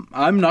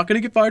 I'm not going to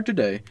get fired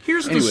today.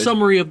 Here's Anyways. the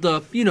summary of the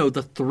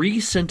 3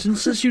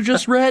 sentences you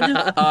just read.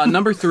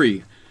 Number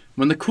 3,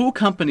 when the cool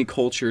company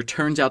culture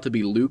turns out to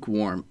be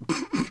lukewarm.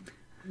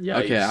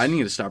 Yikes. Okay, I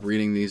need to stop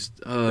reading these.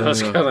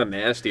 That's kind of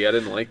nasty. I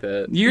didn't like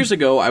that. Years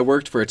ago, I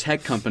worked for a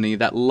tech company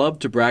that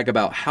loved to brag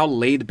about how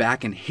laid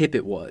back and hip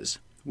it was.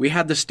 We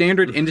had the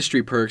standard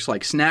industry perks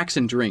like snacks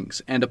and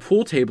drinks and a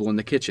pool table in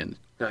the kitchen.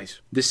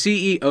 Nice. The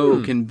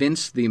CEO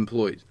convinced the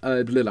employees.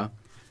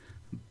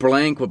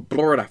 Blank with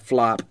Florida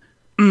flop.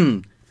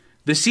 The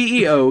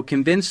CEO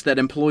convinced that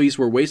employees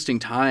were wasting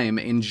time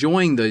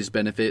enjoying those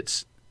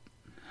benefits.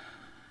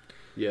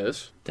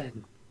 Yes.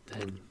 then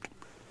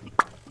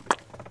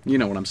You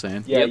know what I'm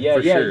saying. Yeah, Yep,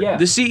 for sure.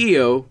 The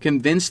CEO,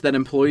 convinced that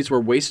employees were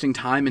wasting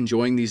time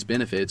enjoying these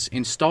benefits,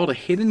 installed a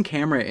hidden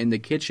camera in the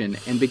kitchen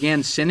and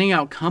began sending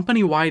out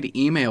company-wide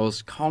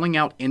emails calling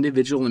out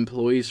individual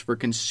employees for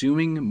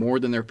consuming more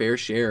than their fair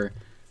share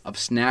of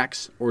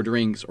snacks or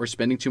drinks or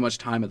spending too much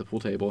time at the pool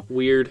table.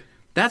 Weird.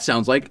 That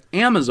sounds like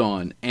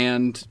Amazon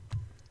and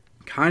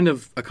kind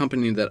of a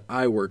company that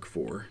I work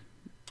for.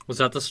 was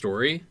that the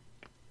story?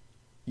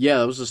 Yeah,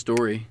 that was the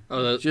story.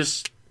 Oh, that,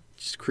 Just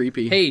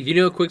creepy. hey, you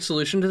know a quick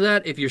solution to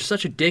that? If you're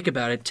such a dick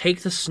about it,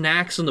 take the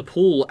snacks in the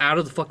pool out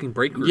of the fucking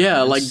break room.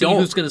 Yeah, and like, see don't-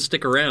 who's gonna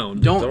stick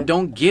around.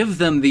 Don't give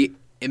them the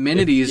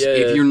amenities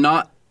if you're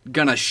not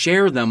gonna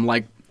share them.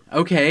 Like,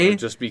 okay,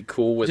 Just be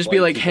cool with just be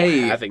like, people hey,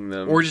 having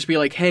them. or just be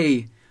like,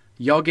 hey,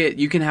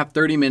 you can have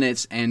 30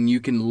 minutes and you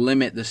can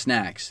limit the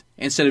snacks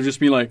instead of just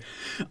being like,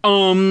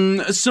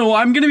 so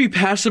I'm gonna be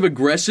passive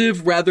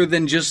aggressive rather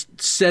than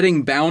just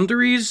setting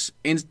boundaries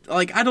and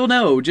like I don't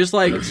know, just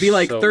like be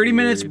like so 30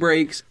 minutes weird.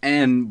 breaks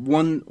and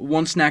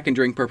one snack and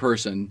drink per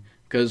person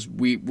because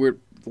we're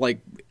like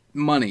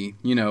money,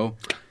 you know.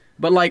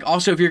 But like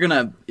also if you're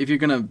gonna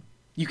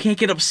you can't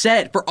get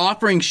upset for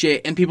offering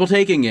shit and people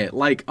taking it.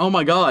 Like, oh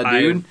my god,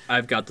 dude.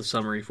 I've got the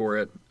summary for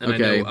it, and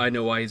Okay. I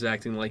know why he's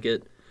acting like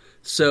it.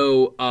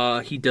 So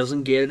he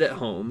doesn't get it at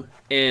home,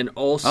 and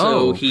also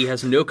Oh. he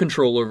has no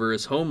control over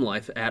his home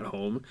life at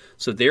home.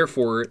 So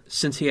therefore,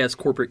 since he has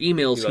corporate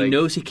emails, he Like-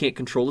 knows he can't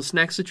control the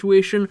snack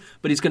situation,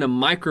 but he's going to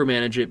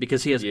micromanage it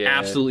because he has Yeah.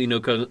 absolutely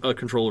no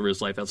control over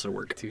his life outside of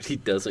work. Dude, he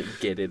doesn't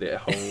get it at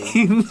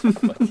home.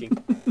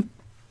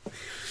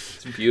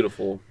 It's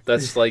beautiful.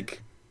 That's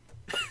like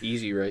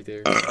easy right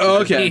there.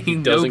 Okay. He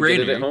doesn't get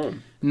it No-brainer. at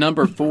home.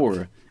 Number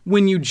 4,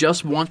 when you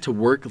just want to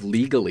work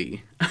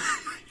legally.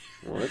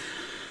 What?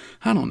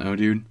 I don't know,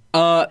 dude.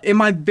 In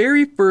my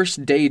very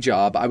first day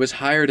job, I was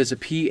hired as a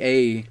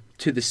PA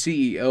to the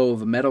CEO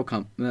of a metal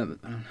company.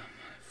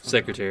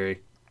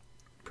 Secretary,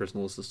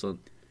 personal assistant.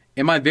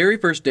 In my very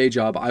first day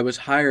job, I was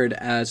hired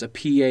as a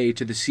PA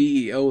to the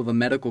CEO of a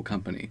medical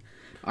company.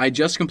 I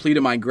just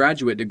completed my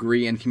graduate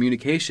degree in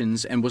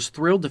communications and was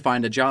thrilled to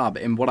find a job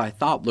in what I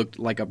thought looked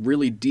like a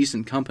really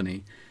decent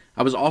company.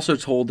 I was also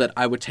told that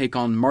I would take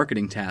on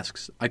marketing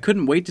tasks. I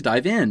couldn't wait to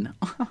dive in.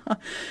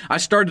 I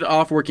started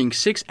off working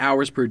 6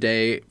 hours per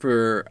day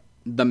for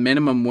the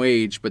minimum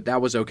wage, but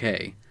that was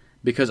okay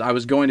because I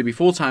was going to be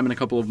full-time in a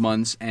couple of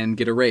months and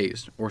get a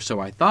raise, or so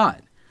I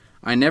thought.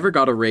 I never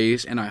got a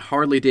raise, and I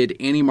hardly did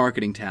any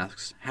marketing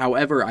tasks.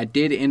 However, I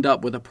did end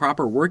up with a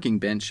proper working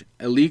bench,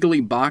 illegally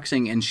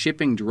boxing and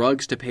shipping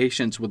drugs to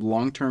patients with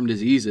long-term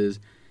diseases.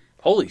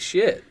 Holy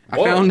shit. I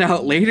Whoa. found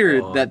out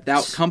later that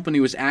company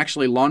was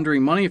actually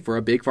laundering money for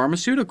a big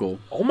pharmaceutical.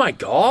 Oh my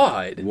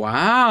god.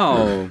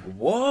 Wow.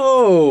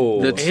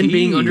 Whoa. The And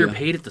being tea.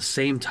 underpaid at the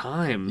same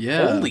time.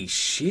 Yeah. Holy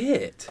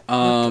shit.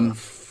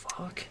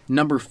 Fuck.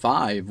 Number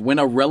 5, when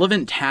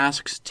irrelevant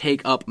tasks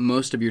take up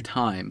most of your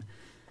time.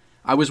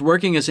 I was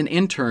working as an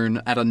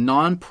intern at a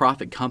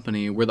non-profit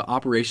company where the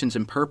operations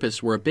and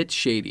purpose were a bit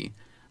shady.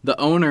 The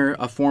owner,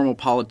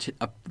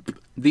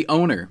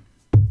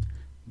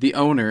 The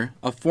owner,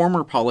 a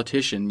former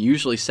politician,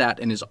 usually sat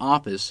in his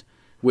office,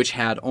 which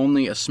had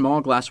only a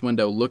small glass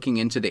window looking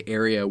into the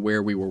area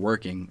where we were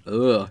working.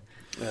 Ugh.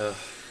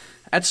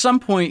 At some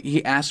point,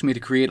 he asked me to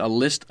create a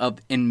list of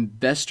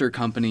investor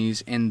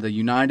companies in the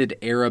United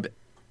Arab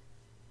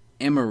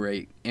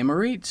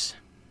Emirates?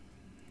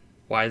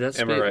 Why that?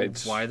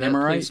 Emirates. Why that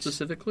Emirates? place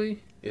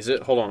specifically? Is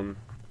it? Hold on.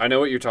 I know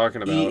what you're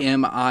talking about.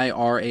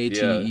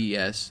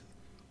 Emirates.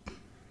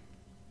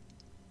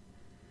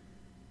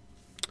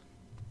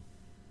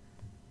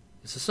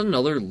 Is this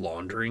another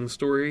laundering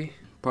story?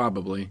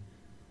 Probably.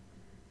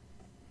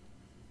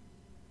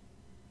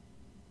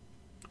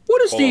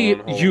 What is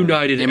Hold on.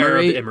 United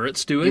Arab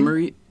Emirates doing?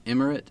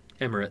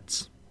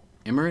 Emirates.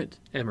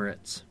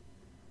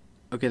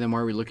 Okay, then why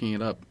are we looking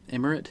it up?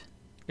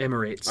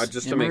 Emirates.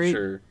 Just to make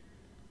sure.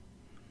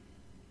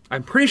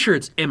 I'm pretty sure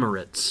it's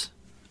Emirates.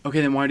 Okay,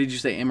 then why did you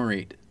say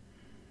Emirate?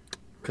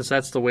 Because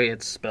that's the way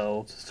it's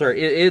spelled.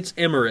 Sorry, it's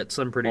Emirates,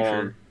 I'm pretty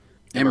sure.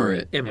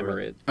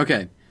 Emirate.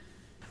 Okay.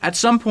 At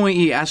some point,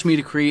 he asked me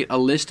to create a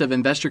list of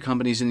investor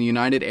companies in the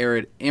United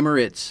Arab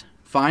Emirates,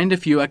 find a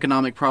few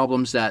economic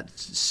problems that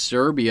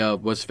Serbia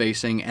was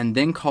facing, and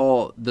then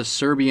call the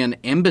Serbian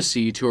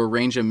embassy to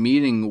arrange a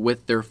meeting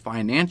with their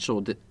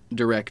financial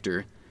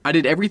director. I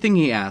did everything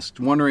he asked,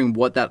 wondering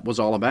what that was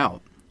all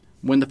about.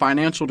 When the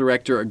financial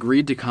director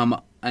agreed to come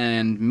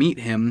and meet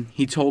him,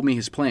 he told me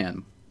his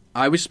plan.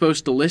 I was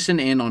supposed to listen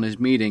in on his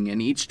meeting,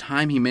 and each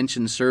time he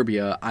mentioned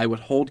Serbia, I would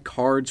hold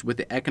cards with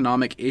the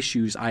economic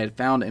issues I had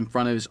found in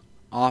front of his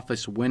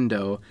office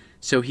window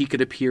so he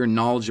could appear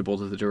knowledgeable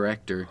to the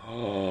director.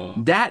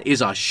 That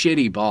is a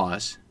shitty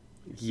boss.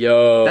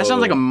 Yo. That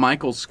sounds like a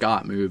Michael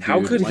Scott move, dude.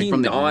 How could like he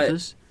from The not?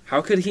 Office.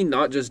 How could he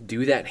not just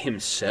do that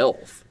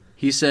himself?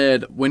 He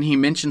said, when he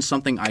mentioned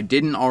something I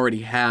didn't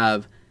already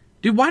have,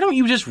 dude, why don't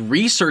you just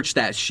research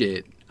that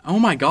shit? Oh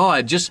my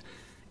god,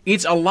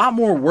 it's a lot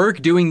more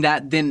work doing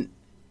that than...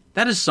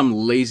 That is some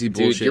lazy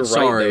bullshit. Dude, you're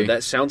Sorry. right, though.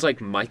 That sounds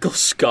like Michael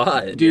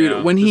Scott.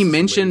 Dude, when he This is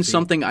mentioned lazy.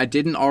 something I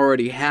didn't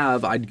already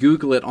have, I'd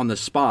Google it on the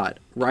spot,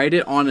 write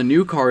it on a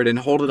new card, and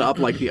hold it up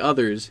like the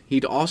others.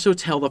 He'd also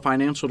tell the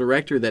financial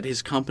director that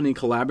his company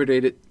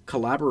collaborated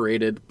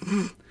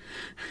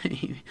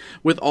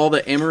with all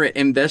the Emirate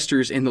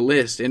investors in the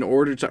list in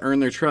order to earn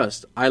their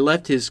trust. I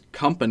left his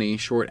company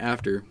short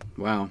after.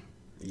 Wow.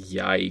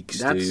 Yikes,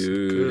 That's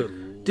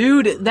dude.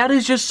 Dude, that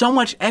is just so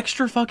much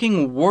extra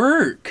fucking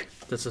work.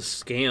 That's a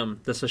scam.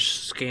 That's a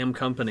scam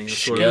company.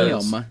 That's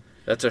Scam.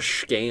 That's a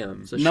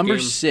scam. It's a Number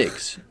scam.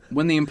 6.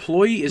 When the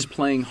employee is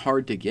playing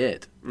hard to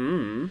get.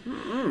 Oh,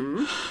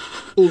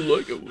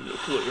 like it was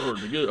hard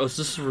to get. Oh,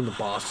 so this is from the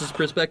boss's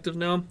perspective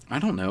now? I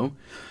don't know.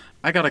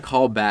 I got a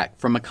call back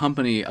from a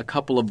company a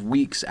couple of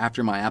weeks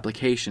after my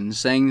application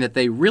saying that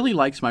they really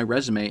liked my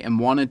resume and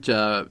wanted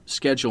to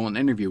schedule an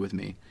interview with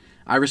me.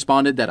 I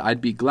responded that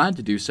I'd be glad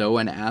to do so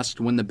and asked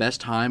when the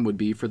best time would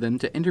be for them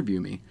to interview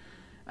me,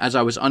 as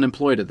I was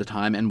unemployed at the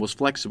time and was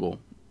flexible.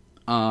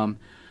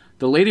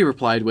 The lady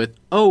replied with,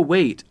 "Oh,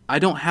 wait, I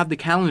don't have the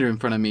calendar in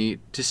front of me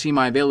to see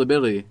my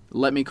availability.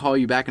 Let me call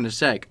you back in a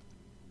sec.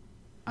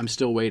 I'm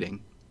still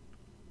waiting."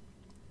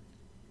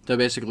 So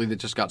basically, they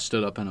just got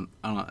stood up on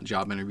a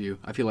job interview.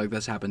 I feel like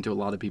that's happened to a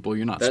lot of people.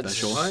 You're not That's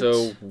special.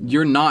 so...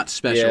 You're not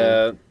special.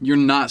 Yeah. You're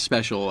not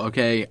special,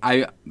 okay?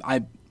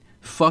 I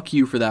fuck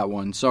you for that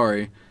one.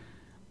 Sorry.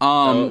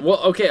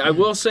 well, okay, I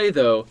will say,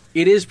 though,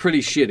 It is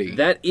pretty shitty.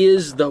 that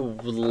is the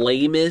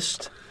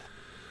lamest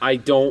I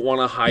don't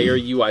want to hire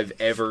you I've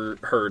ever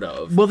heard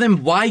of. Well,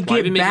 then why even get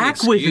make an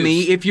back with me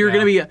excuse? if you're Yeah.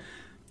 going to be...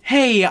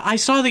 Hey, I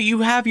saw that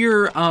you have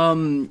your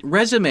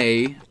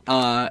resume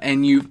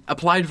and you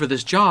applied for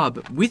this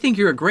job. We think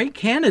you're a great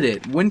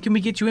candidate. When can we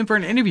get you in for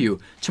an interview?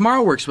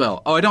 Tomorrow works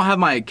well. Oh, I don't have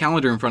my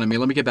calendar in front of me.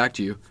 Let me get back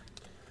to you.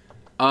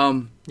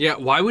 Yeah,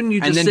 why wouldn't you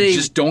just And then say...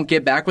 just don't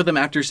get back with them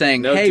after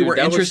saying, No, hey, dude, we're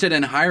that was- interested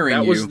in hiring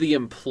That you. was the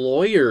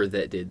employer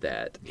that did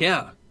that.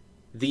 Yeah.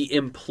 The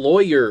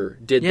employer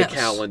did Yes. the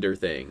calendar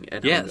thing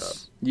and hung up.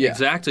 Yes. Yeah.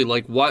 Exactly.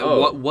 Like, why?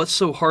 Oh. What's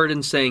so hard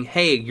in saying,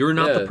 hey, you're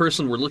not Yeah. the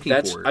person we're looking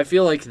That's. for? I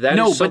feel like that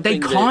No, is but they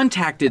something that-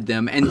 contacted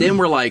them and then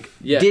were like,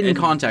 didn't and-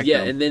 contact yeah,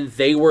 them. and then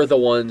they were the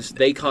ones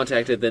they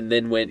contacted them,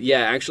 then went,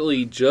 yeah,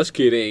 actually, just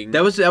kidding.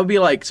 That would be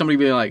like somebody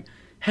being like,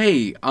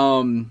 "Hey,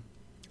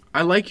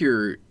 I like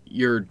your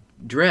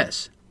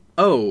dress."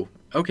 Oh,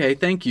 okay,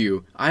 thank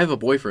you. I have a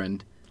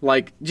boyfriend.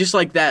 Like just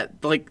like that.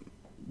 Like,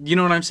 you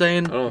know what I'm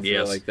saying? I don't feel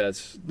Yes. like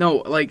that's No,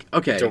 like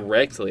okay.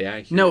 directly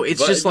accurate. No, it's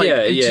But just like yeah,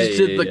 it's yeah, just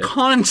yeah, the yeah.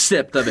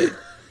 concept of it.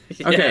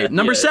 Okay,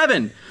 number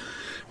 7.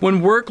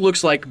 When work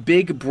looks like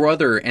Big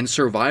Brother and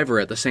Survivor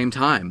at the same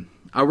time.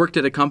 I worked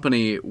at a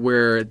company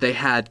where they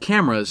had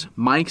cameras,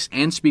 mics,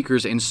 and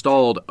speakers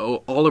installed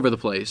all over the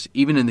place,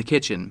 even in the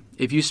kitchen.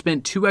 If you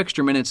spent 2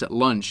 extra minutes at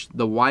lunch,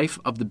 the wife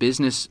of the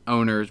business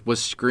owner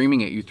was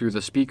screaming at you through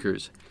the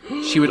speakers.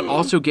 She would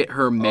also get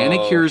her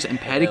manicures and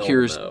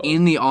pedicures no.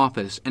 in the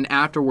office, and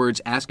afterwards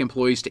ask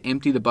employees to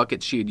empty the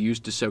buckets she had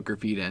used to soak her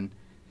feet in.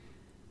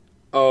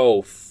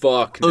 Oh,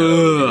 fuck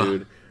no,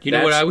 dude. You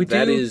know what I would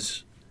That do?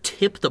 is...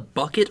 Tip the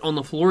bucket on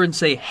the floor and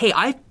say, hey,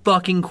 I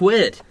fucking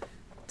quit.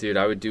 Dude,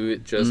 I would do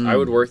it just... I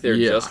would work there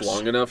yes. just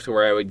long enough to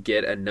where I would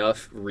get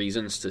enough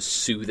reasons to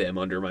sue them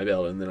under my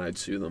belt, and then I'd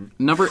sue them.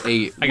 Number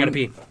 8. I gotta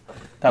pee.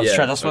 Yeah, That's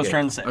what I was okay.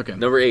 trying to say. Okay.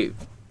 Number 8.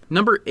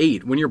 Number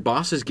 8, when your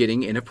boss is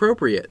getting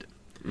inappropriate.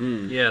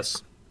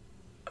 Yes.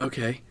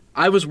 Okay.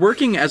 I was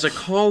working as a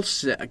call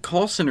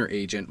center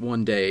agent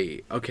one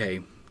day. Okay.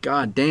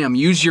 God damn,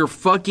 use your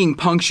fucking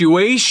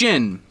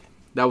punctuation.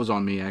 That was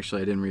on me,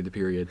 actually. I didn't read the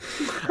period.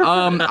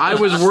 I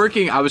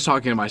was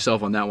talking to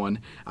myself on that one.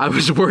 I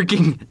was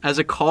working as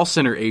a call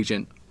center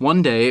agent.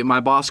 One day, my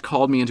boss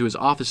called me into his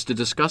office to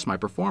discuss my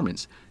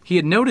performance. He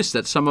had noticed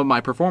that some of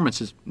my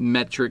performance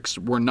metrics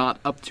were not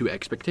up to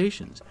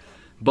expectations.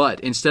 But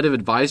instead of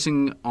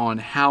advising on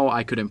how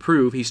I could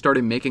improve, he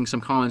started making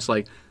some comments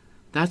like,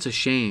 "That's a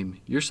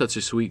shame. You're such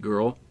a sweet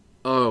girl."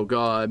 Oh,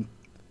 God.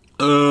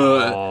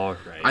 All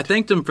right. I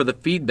thanked him for the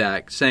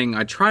feedback, saying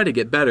I'd try to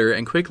get better,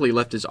 and quickly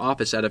left his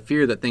office out of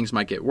fear that things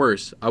might get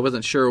worse. I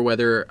wasn't sure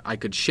whether I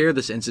could share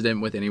this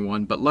incident with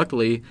anyone, but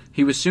luckily,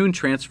 he was soon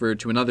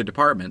transferred to another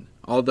department.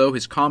 Although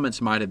his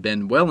comments might have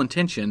been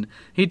well-intentioned,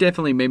 he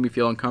definitely made me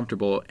feel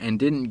uncomfortable and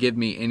didn't give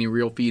me any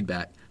real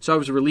feedback, so I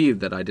was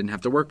relieved that I didn't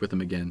have to work with him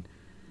again.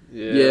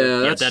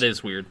 Yeah, that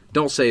is weird.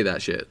 Don't say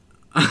that shit.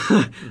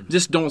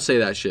 Just don't say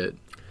that shit.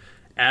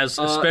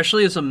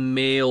 Especially as a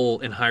male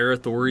in higher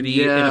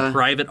authority in a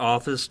private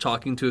office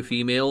talking to a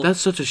female. That's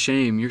such a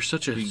shame. You're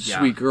such a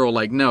sweet girl.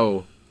 Like,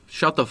 no,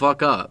 shut the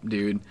fuck up,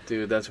 dude.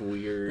 Dude, that's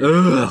weird.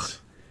 Ugh.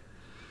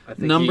 I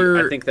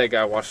think that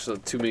guy watched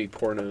too many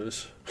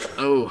pornos.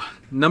 Oh,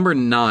 number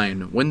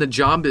 9. When the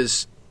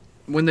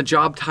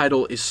job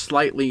title is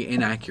slightly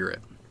inaccurate.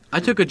 I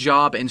took a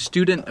job in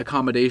student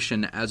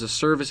accommodation as a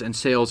service and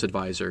sales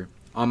advisor.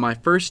 On my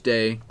first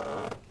day...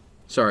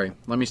 Sorry,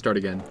 let me start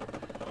again.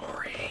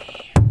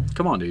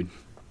 Come on, dude.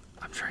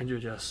 I'm trying to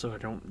adjust so I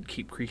don't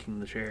keep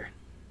creaking the chair.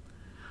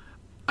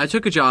 I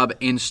took a job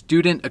in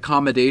student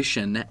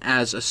accommodation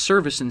as a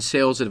service and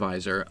sales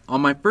advisor.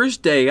 On my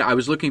first day, I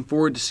was looking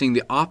forward to seeing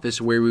the office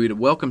where we would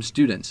welcome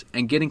students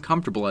and getting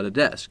comfortable at a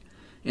desk.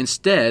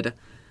 Instead,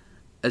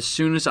 as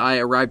soon as I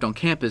arrived on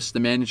campus, the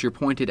manager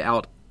pointed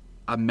out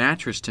a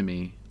mattress to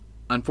me.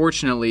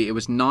 Unfortunately, it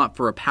was not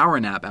for a power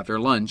nap after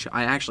lunch.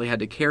 I actually had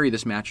to carry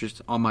this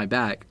mattress on my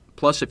back,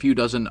 plus a few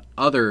dozen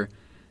other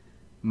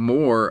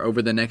more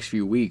over the next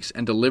few weeks,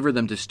 and deliver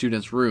them to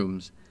students'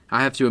 rooms.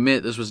 I have to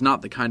admit, this was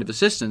not the kind of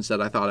assistance that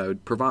I thought I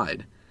would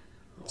provide.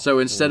 So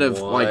instead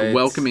of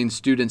welcoming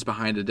students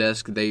behind a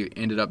desk, they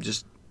ended up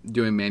just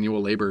doing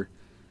manual labor.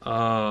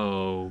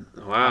 Oh.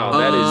 Wow,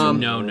 that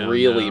is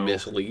really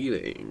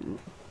misleading.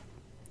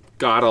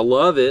 Gotta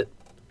love it.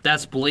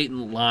 That's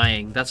blatant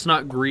lying. That's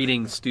not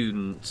greeting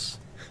students.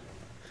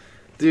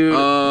 Dude,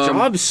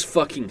 jobs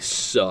fucking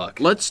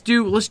suck. Let's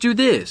do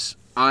this.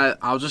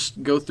 I'll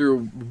just go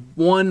through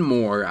one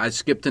more. I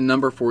skipped to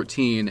number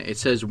 14. It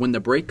says, when the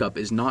breakup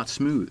is not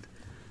smooth.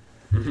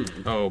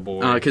 Oh,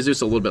 boy. Because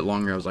it's a little bit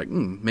longer. I was like,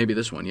 maybe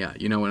this one, yeah.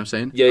 You know what I'm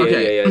saying?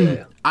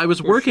 Yeah. I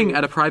was working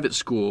at a private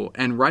school,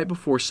 and right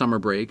before summer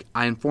break,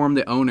 I informed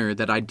the owner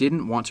that I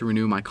didn't want to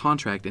renew my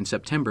contract in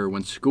September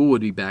when school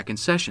would be back in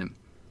session.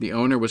 The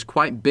owner was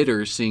quite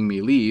bitter seeing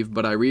me leave,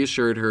 but I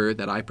reassured her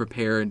that I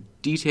prepared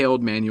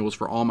detailed manuals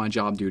for all my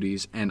job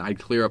duties, and I'd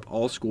clear up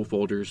all school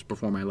folders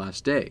before my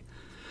last day.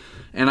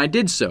 And I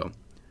did so.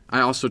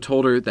 I also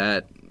told her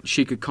that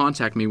she could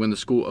contact me when the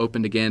school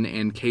opened again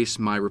in case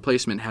my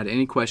replacement had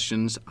any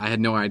questions. I had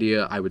no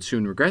idea I would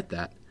soon regret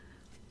that.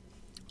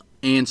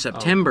 In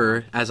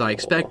September, as I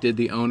expected,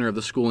 the owner of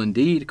the school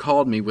indeed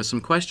called me with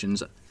some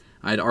questions.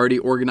 I had already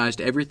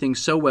organized everything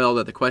so well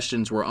that the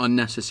questions were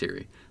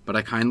unnecessary, but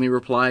I kindly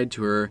replied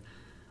to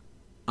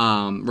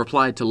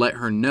let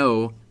her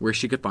know where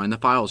she could find the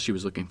files she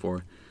was looking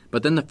for.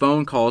 But then the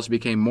phone calls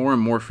became more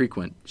and more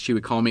frequent. She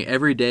would call me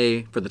every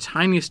day for the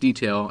tiniest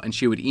detail, and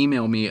she would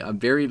email me a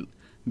very,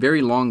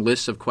 very long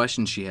list of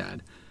questions she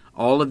had.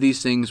 All of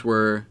these things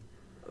were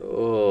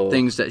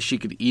things that she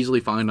could easily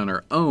find on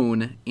her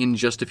own in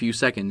just a few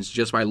seconds,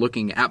 just by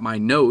looking at my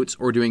notes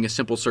or doing a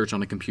simple search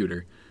on a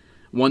computer.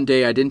 One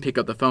day I didn't pick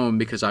up the phone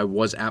because I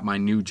was at my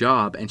new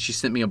job, and she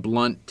sent me a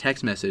blunt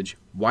text message.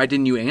 "Why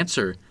didn't you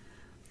answer?"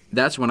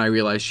 That's when I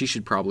realized I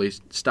should probably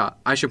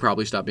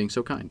stop being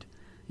so kind.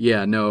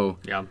 Yeah, no.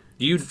 Yeah.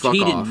 He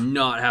did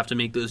not have to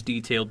make those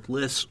detailed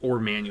lists or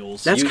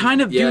manuals. That's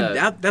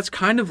that's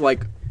kind of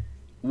like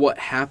what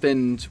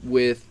happened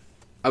with,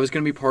 I was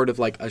going to be part of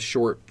like a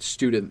short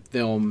student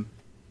film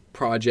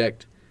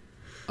project,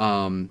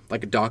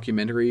 like a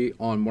documentary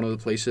on one of the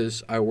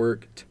places I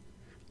worked.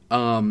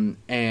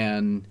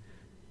 And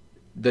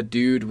the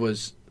dude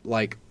was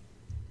like,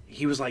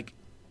 he was like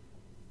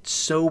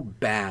so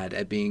bad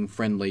at being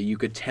friendly. You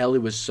could tell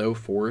it was so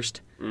forced.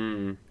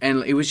 And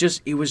it was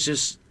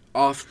just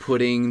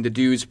off-putting. The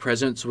dude's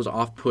presence was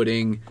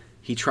off-putting.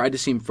 He tried to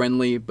seem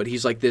friendly, but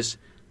he's like this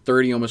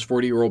 30, almost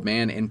 40-year-old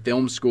man in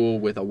film school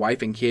with a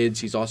wife and kids.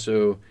 He's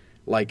also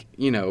like,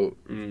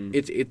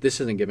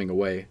 this isn't giving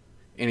away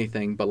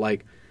anything, but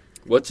like,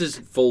 what's his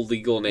full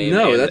legal name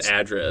and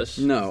address?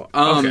 No.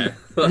 Okay.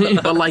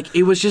 But like,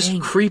 it was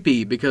just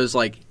creepy because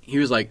like, he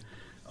was like,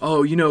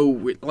 oh,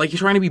 like, you're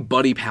trying to be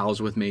buddy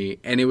pals with me.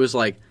 And it was,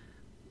 like,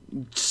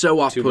 so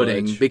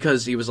off-putting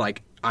because he was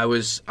like, I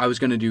was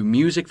going to do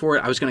music for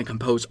it. I was going to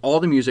compose all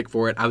the music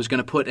for it. I was going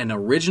to put an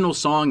original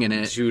song in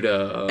it.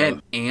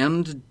 Judah.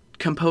 And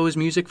compose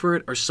music for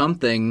it or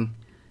something.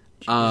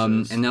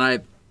 And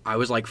then I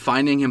was, like,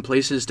 finding him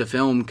places to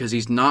film because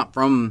he's not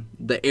from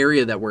the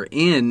area that we're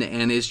in.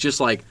 And it's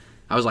just, like,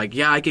 I was like,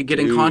 yeah, I could get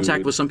in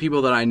contact with some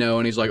people that I know.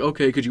 And he's like,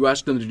 okay, could you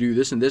ask them to do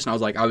this and this? And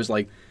I was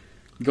like,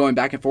 going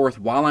back and forth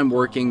while I'm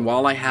working,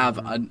 while I have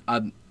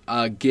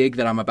a gig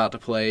that I'm about to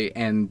play,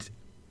 and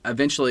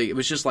eventually it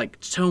was just like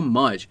so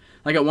much.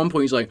 Like at one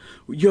point he's like,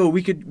 yo,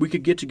 we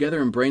could get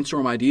together and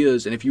brainstorm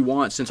ideas, and if you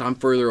want, since I'm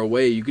further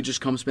away, you could just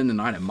come spend the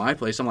night at my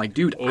place. I'm like,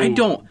 dude, I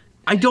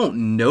don't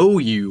know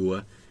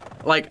you.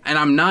 Like, and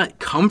I'm not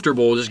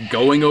comfortable just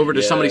going over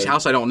to somebody's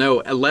house I don't know,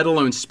 let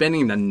alone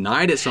spending the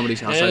night at somebody's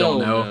house I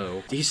don't know.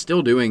 No. He's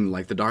still doing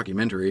like the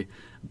documentary,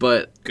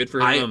 but good for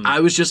him.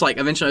 I was just like,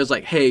 eventually I was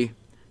like, hey,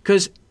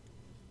 because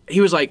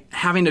he was like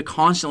having to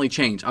constantly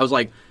change. I was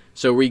like,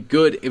 so we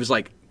good? It was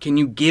like, can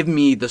you give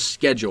me the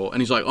schedule?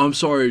 And he's like, oh, I'm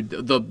sorry,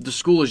 the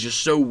school is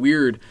just so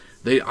weird.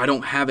 I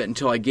don't have it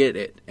until I get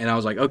it. And I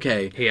was like,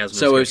 okay. He has no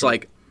so schedule. It's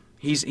like,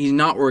 he's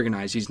not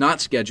organized. He's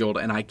not scheduled.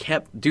 And I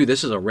kept, dude,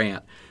 this is a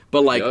rant.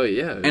 But like,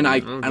 and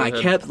I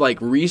kept like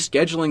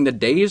rescheduling the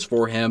days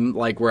for him,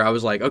 like where I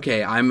was like,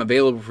 okay, I'm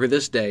available for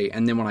this day.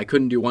 And then when I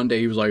couldn't do one day,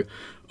 he was like,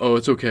 oh,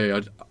 it's okay.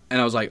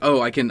 And I was like,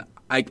 oh, I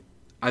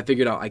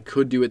figured out I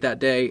could do it that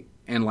day.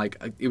 And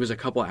like, it was a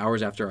couple of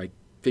hours after I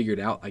figured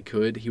out I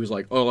could. He was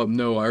like, oh,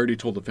 no, I already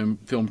told the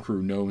film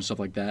crew no and stuff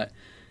like that.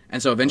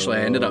 And so eventually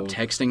I ended up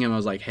texting him. I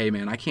was like, hey,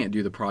 man, I can't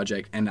do the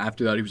project. And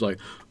after that, he was like,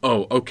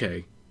 oh,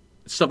 okay.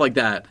 Stuff like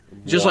that.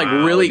 Just like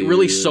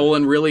really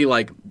sullen, really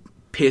like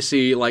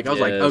pissy. Like, I was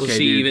like, okay, was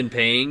he even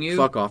paying you?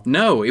 Fuck off.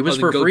 No, it was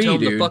for free, tell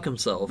him dude. to fuck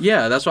himself.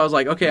 Yeah, that's why I was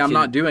like, okay, I'm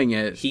not doing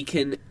it. He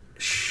can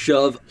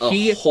shove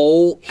a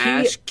whole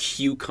ash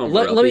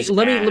cucumber up his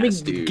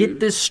ass, dude. Get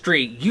this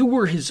straight. You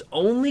were his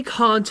only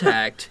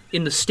contact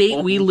in the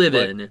state we live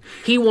in.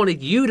 He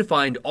wanted you to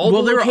find all the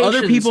locations.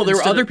 Well, there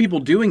were other people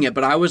doing it,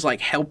 but I was like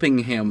helping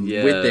him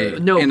with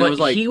it. No, and but I was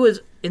like, he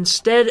was,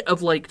 instead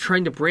of like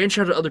trying to branch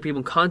out to other people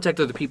and contact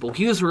other people,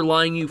 he was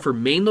relying on you for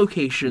main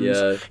locations.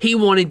 Yeah. He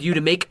wanted you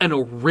to make an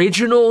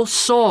original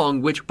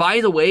song, which, by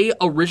the way,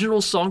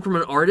 original song from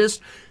an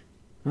artist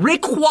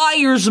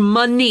requires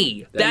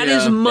money. That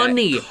is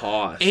money. That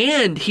costs.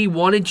 And he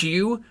wanted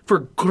you for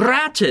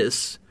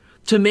gratis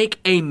to make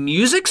a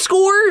music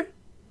score?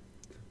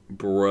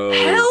 Bro.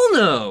 Hell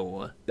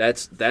no.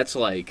 That's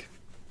like,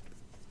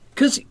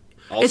 because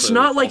it's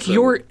not like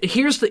you're.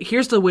 Here's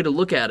the way to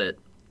look at it.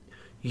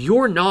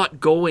 You're not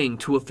going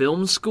to a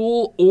film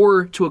school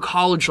or to a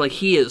college like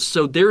he is,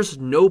 so there's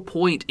no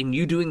point in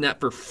you doing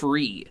that for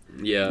free.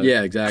 Yeah,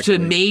 exactly.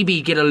 To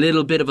maybe get a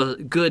little bit of a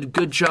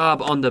good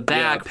job on the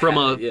back from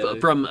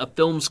a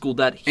film school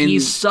that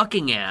he's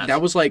sucking at.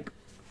 That was like,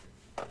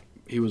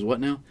 he was what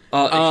now?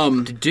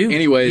 Dude,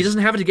 anyways, he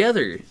doesn't have it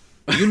together.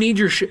 You need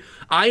your shit.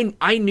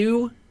 I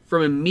knew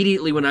from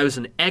immediately when I was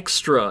an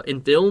extra in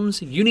films,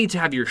 you need to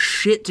have your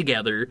shit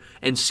together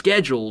and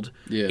scheduled.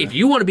 Yeah. If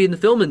you want to be in the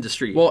film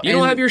industry, you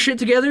don't have your shit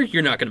together,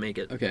 you're not going to make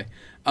it. Okay.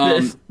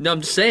 No,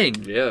 I'm just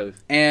saying. Yeah.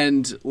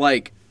 And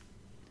like,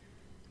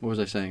 what was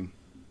I saying?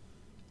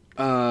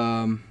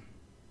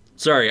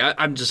 Sorry,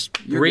 I'm just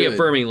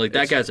reaffirming, like,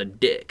 that guy's a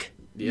dick.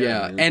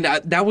 Yeah. And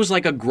that was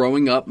like a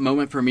growing up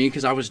moment for me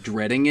because I was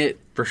dreading it.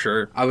 For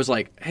sure. I was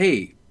like,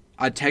 hey,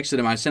 I texted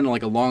him, I sent him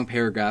like a long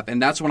paragraph,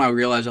 and that's when I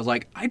realized, I was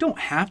like, I don't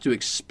have to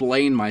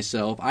explain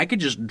myself. I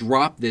could just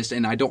drop this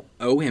and I don't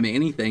owe him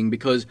anything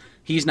because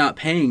he's not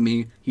paying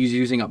me. He's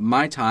using up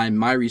my time,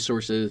 my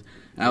resources.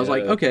 And I was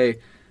like, okay,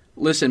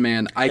 listen,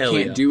 man, I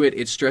can't do it.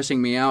 It's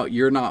stressing me out.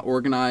 You're not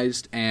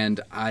organized,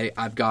 and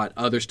I've got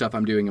other stuff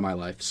I'm doing in my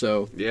life.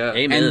 So,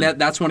 Amen. And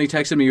that's when he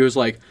texted me. He was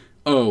like,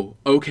 oh,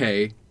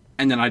 okay.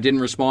 And then I didn't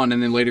respond,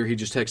 and then later he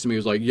just texted me. He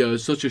was like, yeah,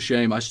 it's such a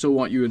shame. I still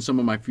want you in some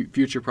of my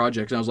future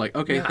projects. And I was like,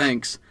 okay,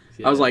 thanks.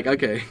 Yeah. I was like,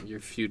 okay.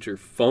 Your future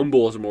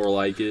fumble is more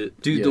like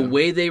it. Dude, the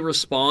way they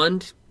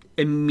respond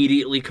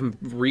immediately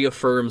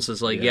reaffirms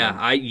is like,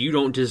 you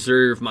don't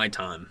deserve my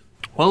time.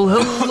 Well,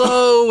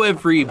 hello,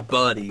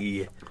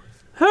 everybody.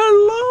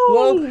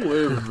 Hello,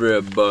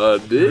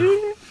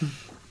 everybody.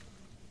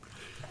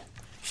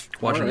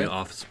 Watching the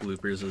Office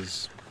bloopers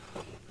is...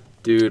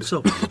 Dude.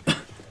 So fun.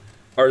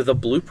 Are the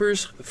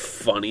bloopers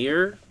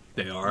funnier?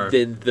 They are.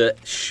 Than the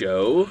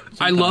show?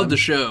 I love the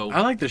show.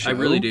 I like the show. I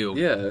really do.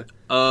 Yeah.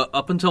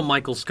 Up until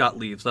Michael Scott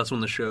leaves, that's when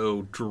the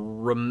show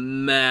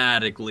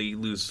dramatically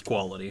loses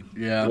quality.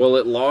 Yeah. Well,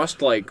 it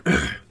lost like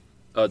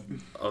a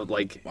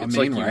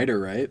main writer,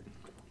 right?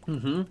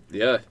 Mm-hmm.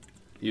 Yeah.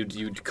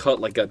 You'd cut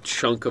like a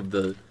chunk of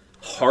the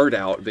heart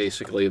out,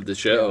 basically, of the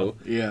show.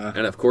 Yeah.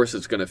 And of course,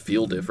 it's going to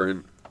feel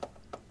different.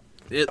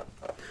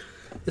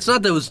 It's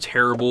not that it was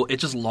terrible. It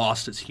just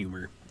lost its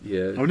humor.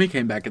 Yeah. When he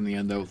came back in the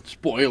end, though,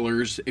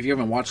 spoilers, if you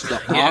haven't watched The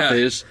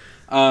Office,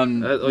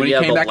 when he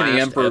came back in the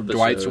end for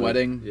Dwight's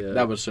wedding,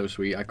 that was so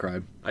sweet. I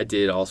cried. I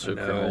did also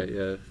cry,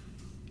 yeah.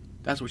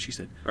 That's what she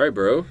said. All right,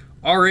 bro.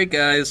 All right,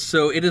 guys.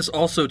 So it is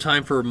also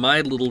time for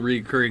my little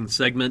recurring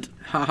segment.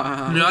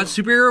 Not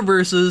superhero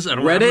versus. I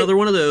don't have Reddit? another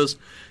one of those.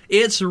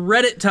 It's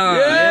Reddit time.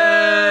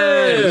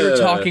 Yeah! And we were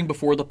talking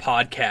before the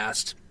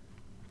podcast.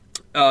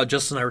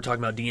 Justin and I were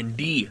talking about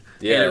D&D.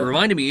 Yeah. And it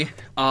reminded me,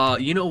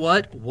 you know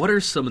what? What are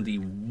some of the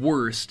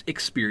worst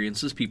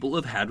experiences people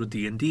have had with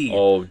D&D?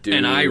 Oh, dude.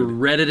 And I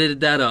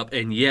Reddited that up.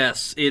 And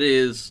yes, it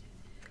is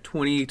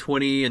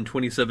 2020 and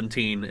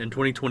 2017 and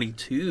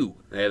 2022.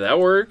 Hey, that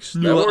works.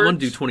 That I works. want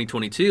to do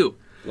 2022.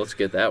 Let's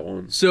get that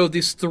one. So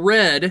this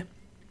thread,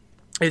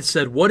 it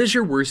said, what is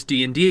your worst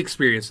D&D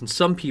experience? And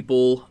some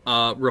people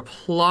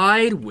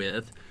replied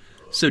with,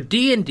 so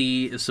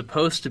D&D is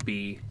supposed to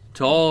be,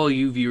 to all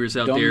you viewers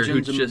out there who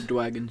Dungeons just... and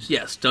Dragons.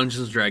 Yes,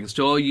 Dungeons and Dragons.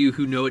 To all you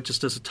who know it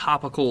just as a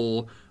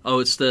topical,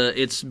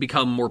 it's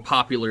become more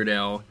popular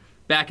now.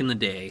 Back in the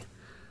day,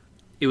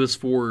 it was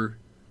for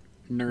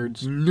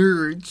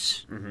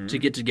Nerds. to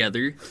get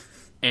together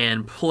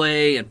and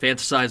play and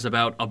fantasize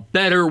about a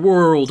better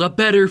world, a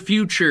better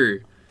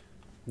future.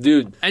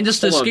 Dude. And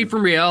just to hold escape on.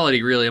 from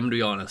reality, really, I'm going to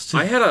be honest.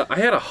 I had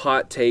a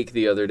hot take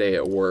the other day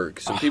at work.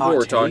 Some A people hot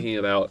were take? talking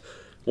about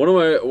one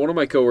of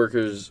my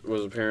coworkers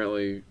was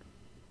apparently,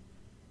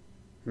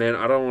 man,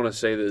 I don't want to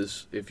say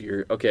this if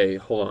you're okay,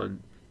 hold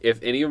on.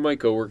 If any of my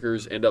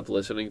coworkers end up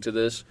listening to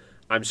this,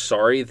 I'm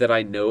sorry that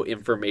I know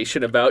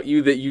information about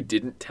you that you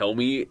didn't tell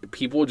me.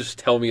 People just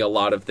tell me a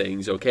lot of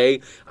things,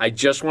 okay? I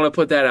just want to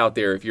put that out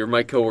there if you're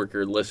my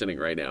coworker listening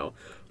right now.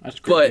 That's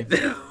great.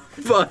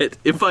 But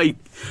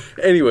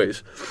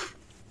anyways,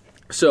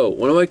 so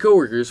one of my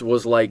coworkers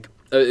was like,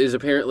 is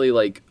apparently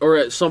like, or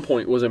at some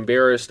point was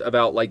embarrassed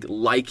about like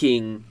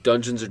liking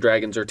Dungeons and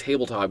Dragons or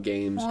tabletop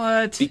games.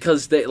 What?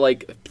 Because they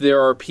like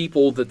there are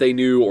people that they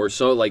knew or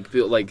so like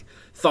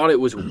thought it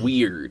was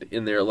weird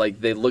in there.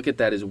 Like they look at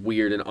that as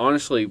weird. And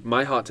honestly,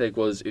 my hot take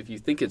was if you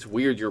think it's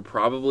weird, you're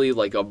probably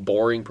like a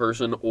boring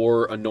person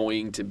or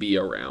annoying to be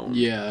around.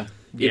 Yeah.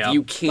 Yeah. If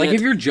you can't, Like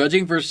if you're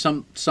judging for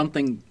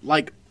something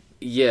like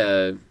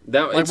yeah,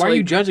 that why it's are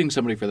you judging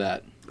somebody for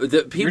that?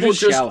 The people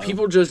just shallow.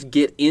 people just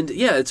get into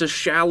it's a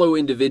shallow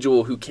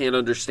individual who can't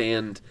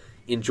understand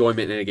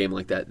enjoyment in a game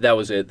like that. That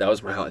was it. That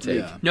was my hot take.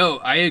 Yeah. No,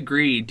 I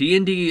agree.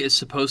 D&D is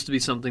supposed to be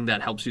something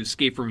that helps you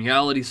escape from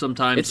reality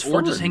sometimes, It's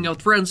or just fun. hang out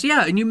with friends.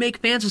 Yeah, and you make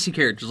fantasy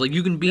characters. Like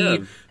you can be Yeah.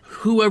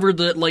 whoever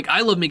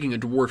I love making a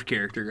dwarf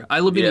character. I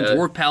love being a Yeah.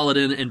 dwarf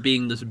paladin and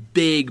being this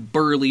big,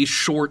 burly,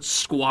 short,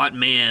 squat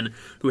man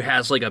who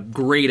has like a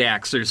great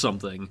axe or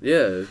something.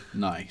 Yeah.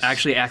 Nice. I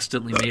actually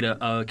accidentally made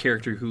a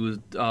character who was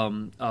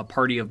a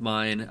party of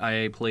mine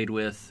I played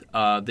with.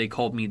 They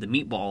called me the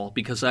meatball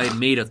because I had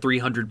made a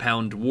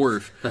 300-pound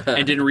dwarf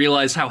and didn't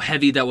realize how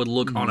heavy that would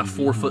look on a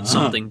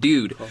 4-foot-something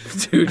dude.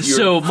 Dude,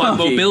 So my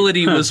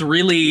mobility was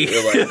really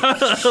huge.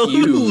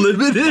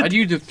 limited. I'd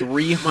use the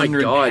My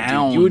 300 God,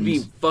 pounds. dude, you would be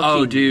fucking.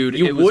 Oh, dude,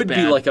 you it was would be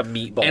bad. like a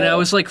meatball. And I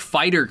was like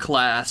fighter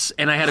class,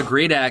 and I had a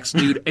great axe,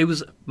 dude.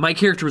 My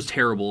character was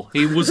terrible.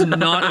 He was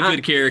not a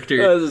good character.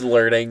 This is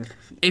learning.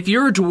 If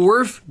you're a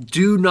dwarf,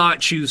 do not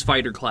choose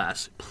fighter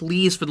class.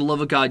 Please, for the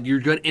love of God, you're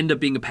going to end up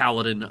being a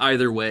paladin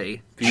either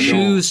way.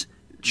 Choose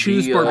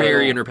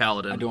barbarian or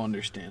paladin. I don't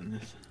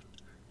understand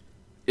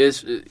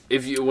this.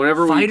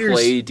 Whenever Fighters- we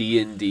play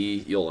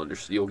D&D, you'll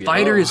understand. You'll get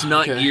Fighter it. is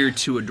not okay. geared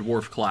to a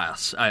dwarf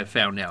class, I've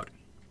found out.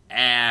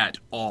 At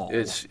all.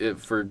 It's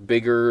for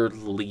bigger,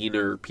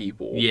 leaner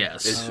people.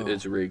 Yes.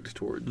 It's rigged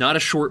toward. Not a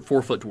short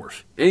 4-foot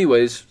dwarf.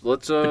 Anyways,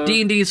 let's.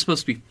 D&D is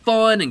supposed to be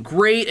fun and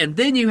great, and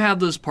then you have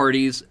those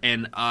parties,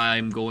 and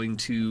I'm going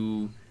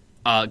to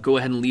go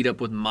ahead and lead up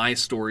with my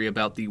story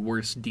about the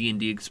worst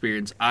D&D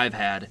experience I've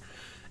had,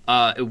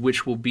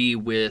 which will be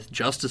with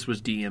Justice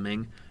was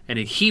DMing, and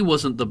he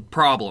wasn't the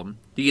problem.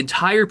 The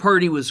entire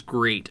party was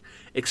great,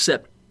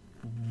 except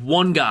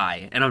one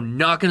guy, and I'm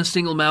not going to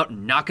single him out,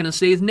 and not going to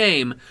say his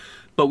name,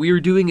 but we were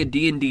doing a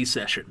D&D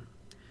session,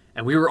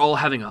 and we were all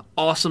having an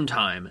awesome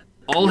time.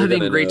 All You're having a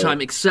gonna great know.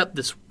 time, except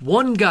this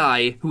one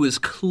guy who was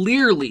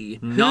clearly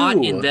not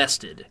Who?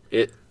 invested.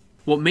 It.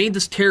 What made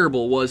this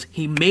terrible was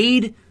he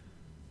made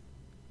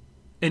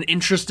an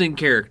interesting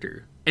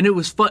character. And it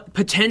was fun.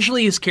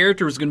 Potentially his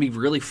character was going to be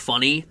really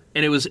funny.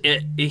 And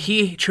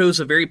he chose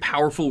a very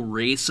powerful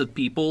race of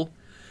people.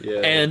 Yeah.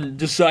 And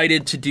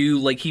decided to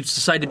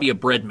be a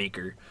bread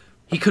maker.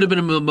 He could have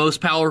been the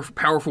most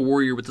powerful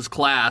warrior with his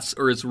class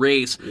or his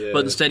race, Yeah.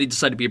 but instead he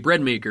decided to be a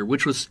bread maker,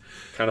 which was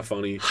Kind of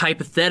funny.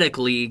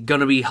 hypothetically going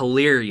to be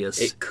hilarious.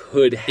 It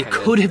could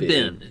have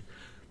been.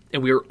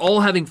 And we were all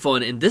having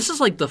fun. And this is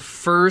like the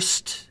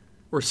first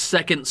or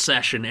second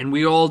session. And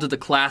we all did the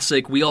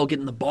classic, we all get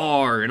in the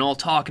bar and all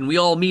talk. And we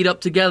all meet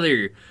up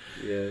together.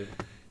 Yeah.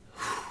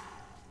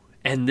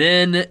 And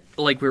then,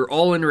 we were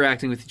all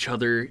interacting with each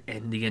other.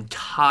 And the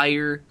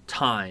entire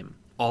time,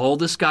 all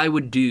this guy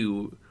would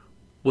do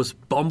was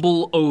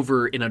bumble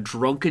over in a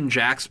drunken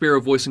Jack Sparrow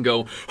voice and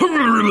go,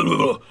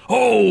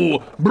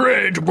 "Oh,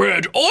 Bridge,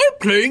 I'm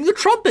playing the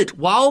trumpet."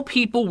 While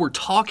people were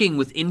talking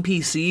with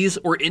NPCs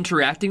or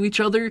interacting with each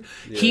other,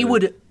 he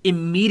would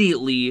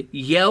immediately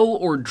yell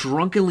or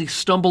drunkenly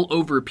stumble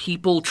over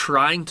people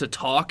trying to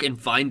talk and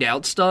find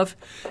out stuff.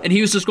 And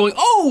he was just going,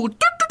 "Oh,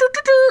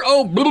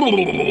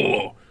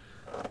 oh,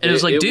 and it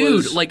was like,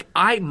 dude,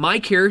 my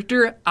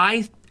character,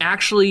 I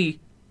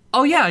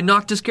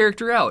knocked his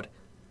character out.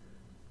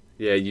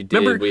 Yeah, you did.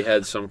 Remember, we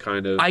had some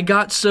kind of.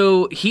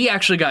 He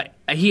actually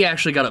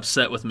got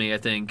upset with me, I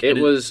think.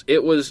 It was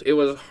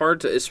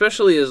hard to,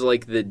 especially as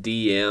like the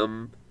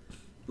DM,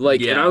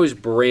 and I was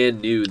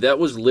brand new. That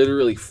was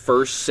literally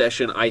first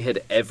session I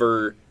had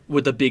ever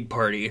with a big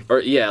party.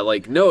 Or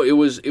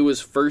it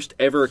was first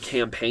ever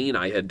campaign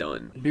I had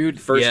done. Dude,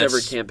 first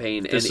ever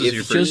campaign, this and is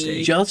your first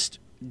take. Just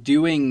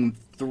doing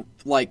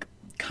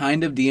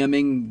kind of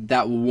DMing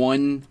that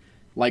one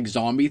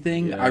zombie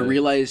thing, Yeah. I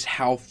realized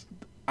how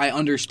I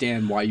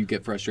understand why you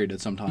get frustrated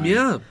sometimes.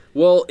 Yeah.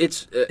 Well,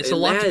 it's a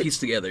lot to piece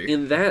together.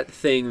 In that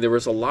thing, there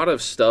was a lot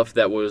of stuff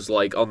that was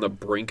on the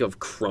brink of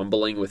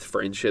crumbling with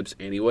friendships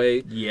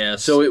anyway.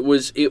 Yes. So it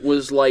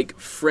was like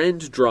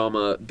friend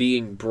drama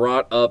being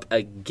brought up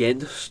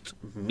against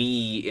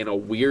me in a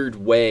weird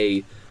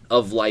way.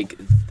 Of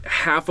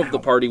half of the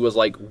party was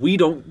we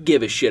don't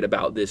give a shit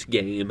about this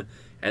game,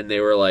 and they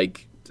were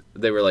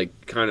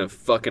kind of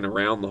fucking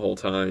around the whole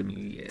time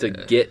to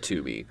get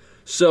to me.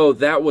 So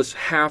that was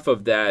half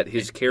of that.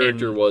 His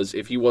character was,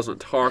 if he wasn't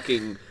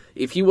talking,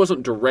 if he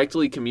wasn't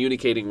directly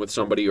communicating with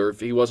somebody, or if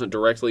he wasn't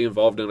directly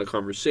involved in a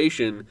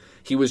conversation,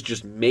 he was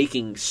just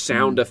making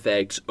sound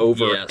effects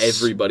over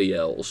everybody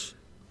else.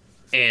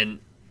 And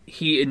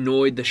he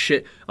annoyed the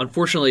shit.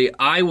 Unfortunately,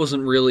 I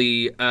wasn't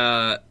really.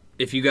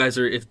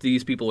 If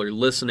these people are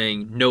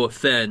listening, no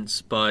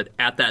offense, but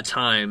at that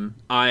time,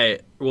 I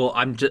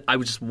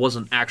just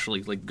wasn't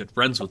actually good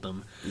friends with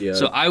them. Yeah.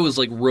 So I was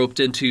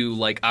roped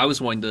into I was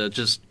wanting to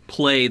just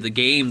play the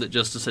game that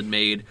Justice had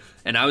made,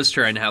 and I was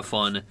trying to have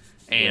fun,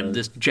 and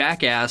this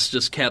jackass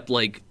just kept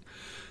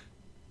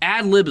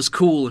ad lib is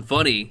cool and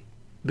funny,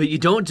 but you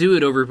don't do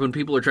it over when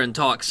people are trying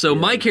to talk. So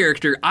my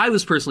character, I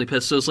was personally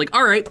pissed. So it's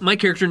all right, my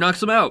character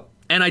knocks him out.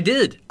 And I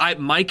did.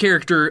 My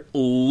character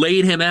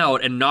laid him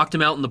out and knocked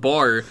him out in the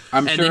bar,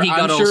 then he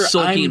got all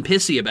sulky and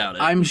pissy about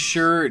it. I'm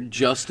sure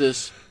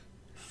Justice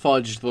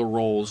fudged the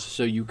rolls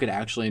so you could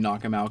actually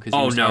knock him out because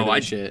he was tired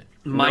of shit.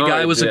 My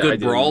guy was a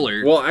good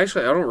brawler. Well,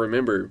 actually, I don't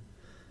remember.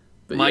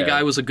 But my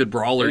guy was a good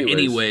brawler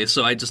anyway,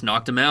 so I just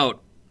knocked him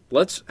out.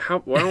 Why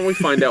don't we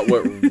find out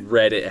what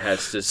Reddit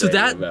has to say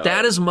about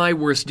that is my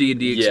worst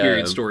D&D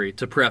experience story,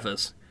 to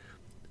preface.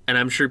 And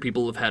I'm sure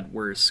people have had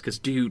worse, because,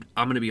 dude,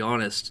 I'm going to be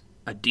honest,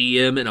 a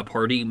DM in a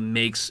party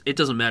it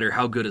doesn't matter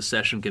how good a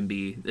session can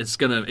be. It's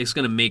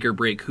gonna make or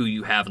break who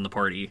you have in the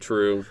party.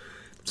 True.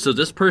 So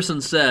this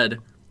person said,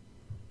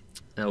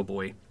 oh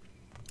boy,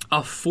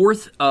 a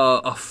fourth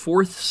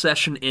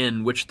session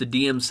in which the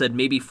DM said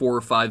maybe 4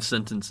 or 5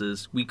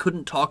 sentences. We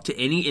couldn't talk to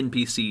any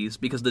NPCs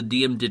because the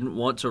DM didn't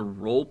want to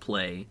role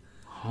play.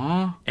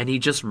 Huh? And he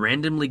just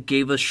randomly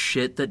gave us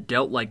shit that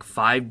dealt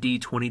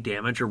 5d20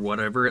 damage or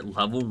whatever at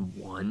level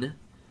 1.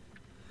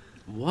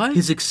 What?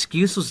 His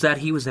excuse was that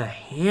he was a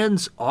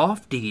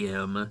hands-off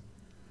DM.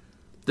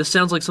 This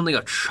sounds like something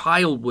a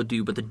child would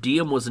do, but the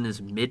DM was in his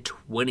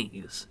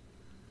mid-20s.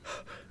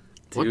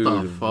 What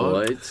the fuck?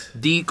 What?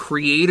 The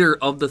creator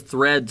of the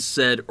thread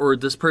said, or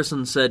this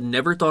person said,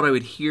 never thought I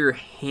would hear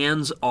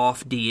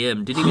hands-off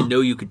DM. Didn't even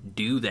know you could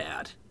do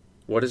that.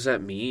 What does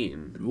that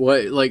mean?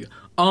 What?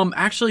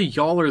 Actually,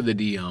 y'all are the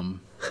DM.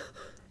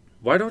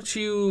 Why don't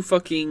you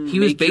fucking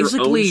make your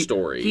own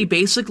story? He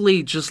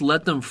basically just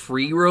let them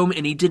free roam,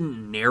 and he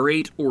didn't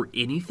narrate or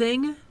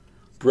anything.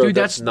 Bro, dude,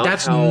 that's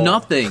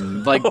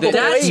nothing.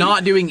 That's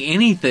not doing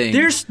anything.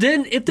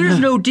 If there's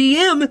no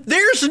DM,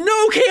 there's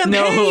no campaign.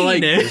 No,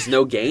 there's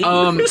no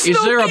game. Is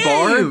there a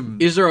bar?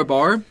 Is there a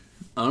bar?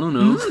 I don't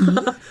know.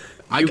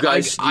 You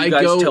guys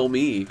tell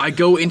me. I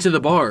go into the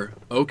bar.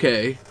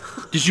 Okay.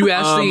 Did you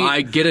ask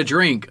I get a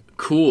drink.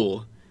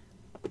 Cool.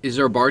 Is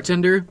there a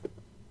bartender?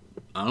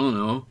 I don't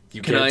know.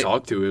 You can't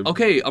talk to him.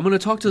 Okay, I'm going to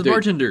talk to the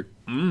bartender.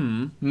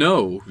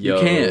 No, you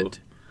can't.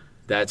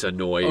 That's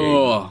annoying.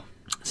 Oh.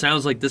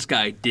 Sounds like this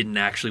guy didn't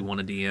actually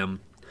want to DM.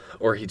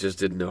 Or he just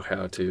didn't know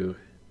how to.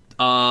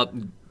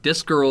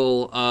 This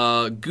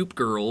girl, Goop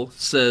Girl,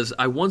 says,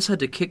 I once had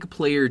to kick a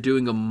player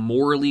doing a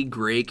morally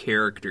gray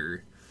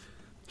character.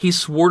 He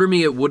swore to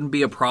me it wouldn't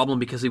be a problem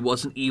because he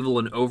wasn't evil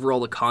and overall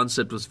the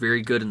concept was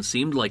very good and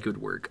seemed like it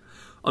would work.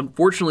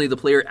 Unfortunately, the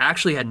player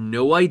actually had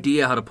no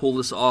idea how to pull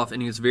this off,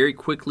 and he was very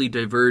quickly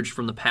diverged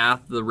from the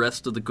path the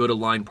rest of the good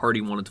aligned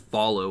party wanted to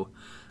follow.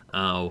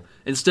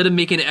 Instead of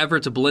making an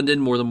effort to blend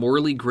in more, the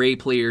morally gray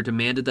player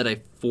demanded that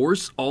I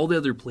force all the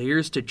other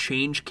players to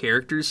change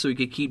characters so he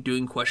could keep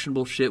doing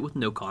questionable shit with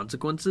no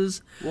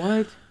consequences.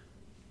 What?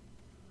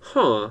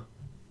 Huh.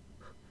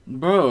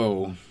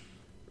 Bro.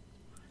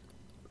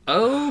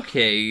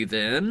 Okay,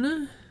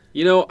 then.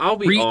 I'll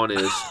be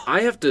honest.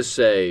 I have to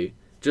say,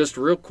 Just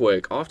real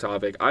quick, off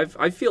topic,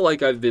 I feel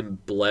like I've been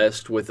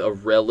blessed with a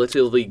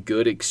relatively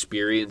good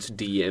experience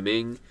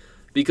DMing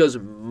because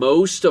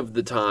most of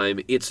the time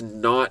it's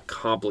not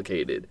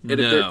complicated. And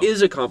if there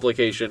is a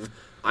complication,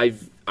 I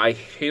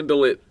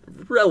handle it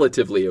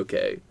relatively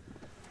okay.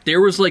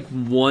 There was like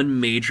one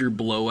major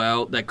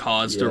blowout that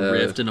caused a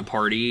rift in a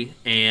party,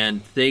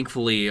 and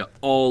thankfully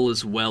all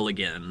is well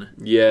again.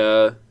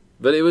 Yeah.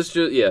 But it was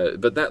just,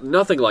 but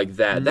nothing like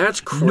that.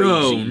 That's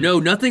crazy. No,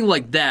 nothing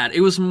like that.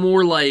 It was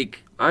more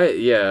like...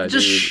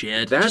 just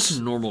shit.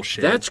 Just normal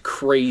shit. That's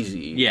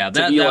crazy. Yeah,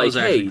 to be like, was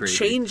actually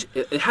crazy.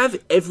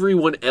 Have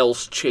everyone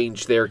else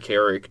change their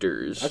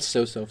characters. That's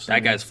so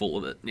That guy's full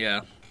of it,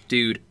 yeah.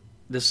 Dude,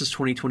 this is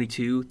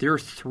 2022. There are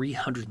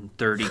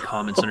 330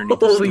 comments underneath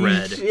this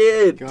thread. Holy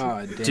shit.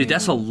 God damn. Dude,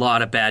 that's a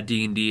lot of bad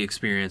D&D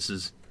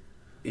experiences.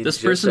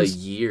 This person's a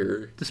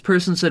year. This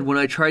person said, when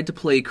I tried to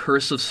play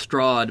Curse of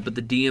Strahd, but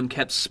the DM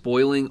kept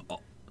spoiling...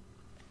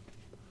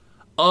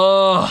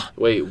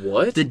 Wait,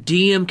 what? The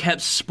DM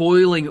kept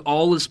spoiling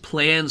all his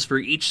plans for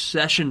each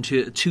session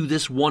to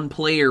this one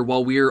player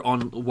while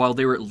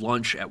they were at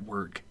lunch at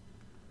work.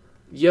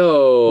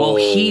 Yo. While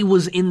he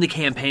was in the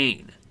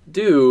campaign.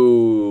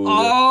 Dude.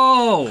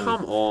 Oh.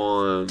 Come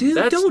on.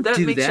 Dude, don't that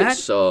do makes that. It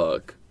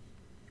suck.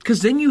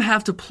 Because then you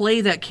have to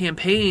play that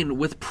campaign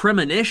with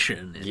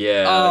premonition.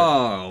 Yeah.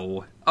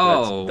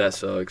 Oh. That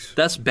sucks.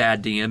 That's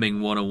bad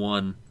DMing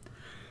 101.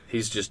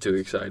 He's just too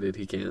excited.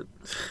 He can't.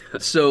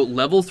 So,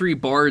 level 3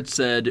 Bard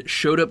said,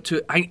 showed up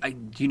to... I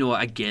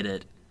get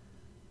it.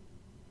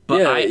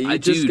 But you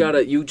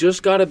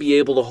just gotta be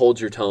able to hold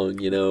your tongue,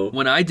 you know?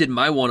 When I did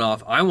my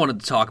one-off, I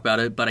wanted to talk about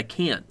it, but I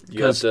can't.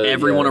 Because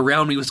everyone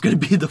around me was going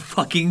to be the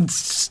fucking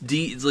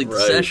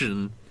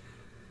session.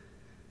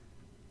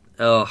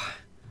 Oh.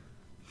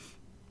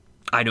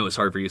 I know it's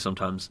hard for you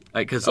sometimes.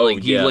 Because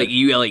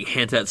you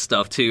hint at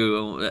stuff,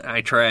 too.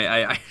 I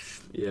try.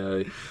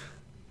 Yeah.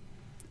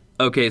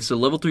 Okay, so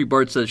level 3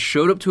 Bard says,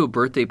 showed up to a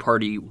birthday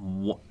party...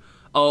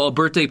 a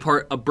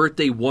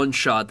birthday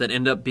one-shot that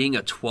ended up being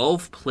a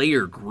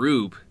 12-player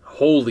group.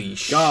 Holy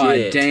shit.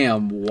 God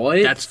damn,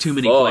 what? That's too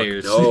many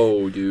players.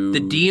 No, dude. The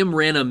DM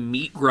ran a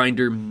meat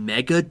grinder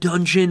mega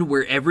dungeon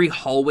where every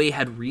hallway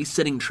had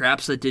resetting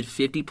traps that did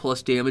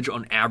 50-plus damage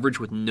on average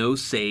with no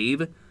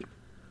save.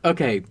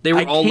 Okay, they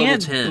were all level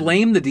 10. I can't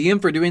blame the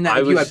DM for doing that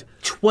if you have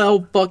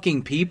 12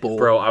 fucking people.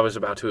 Bro, I was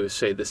about to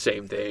say the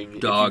same thing.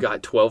 Dog. If you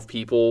got 12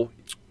 people...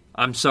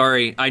 I'm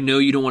sorry. I know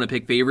you don't want to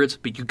pick favorites,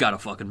 but you gotta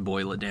fucking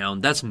boil it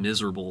down. That's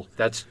miserable.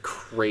 That's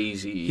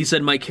crazy. He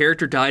said, my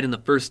character died in the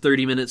first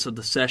 30 minutes of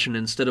the session.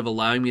 Instead of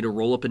allowing me to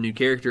roll up a new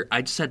character,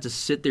 I just had to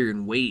sit there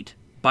and wait.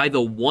 By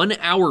the 1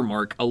 hour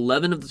mark,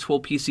 11 of the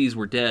 12 PCs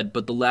were dead,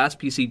 but the last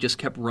PC just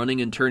kept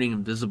running and turning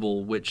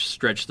invisible, which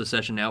stretched the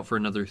session out for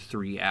another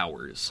 3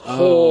 hours.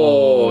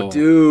 Oh,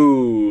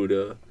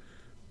 dude.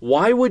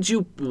 Why would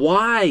you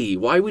play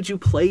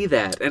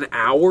that? An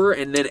hour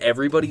and then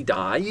everybody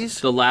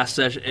dies? The last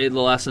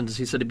sentence,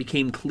 he said it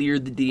became clear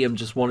the DM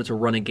just wanted to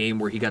run a game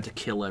where he got to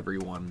kill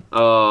everyone.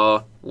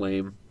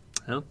 Lame.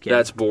 Okay.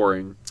 That's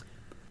boring.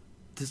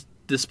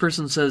 This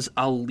person says,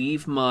 I'll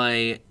leave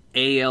my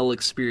AL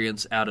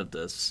experience out of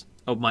this.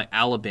 Oh, my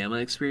Alabama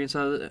experience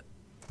out of it?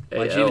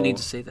 Why'd you even need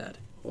to say that?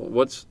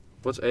 What's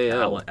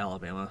AL?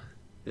 Alabama.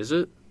 Is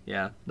it?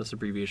 Yeah, that's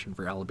abbreviation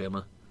for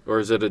Alabama. Or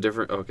is it a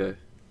different... Okay.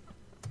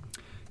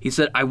 He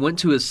said, I went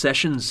to a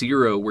session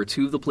 0 where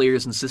 2 of the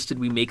players insisted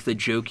we make the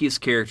jokiest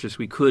characters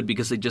we could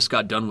because they just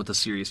got done with a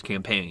serious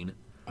campaign.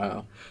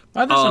 Oh.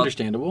 That's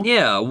understandable.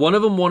 Yeah, one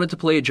of them wanted to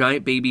play a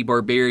giant baby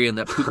barbarian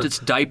that pooped its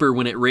diaper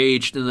when it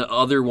raged, and the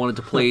other wanted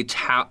to play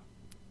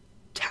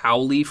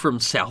Towley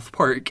from South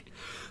Park.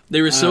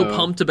 They were so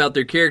pumped about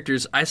their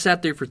characters, I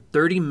sat there for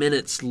 30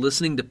 minutes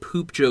listening to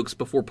poop jokes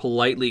before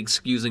politely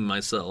excusing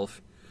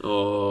myself.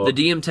 Oh. The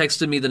DM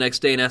texted me the next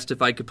day and asked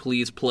if I could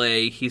please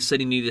play. He said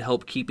he needed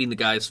help keeping the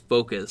guys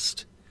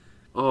focused.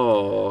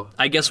 Oh.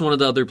 I guess one of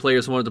the other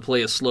players wanted to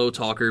play a slow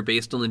talker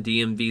based on the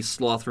DMV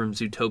sloth from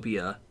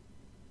Zootopia.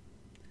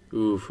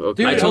 Oof,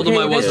 okay. Dude, I told him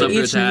I wasn't up for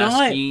it's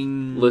task.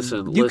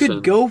 Listen. You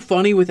could go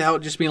funny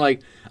without just being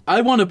like,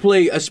 I want to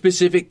play a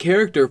specific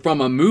character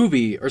from a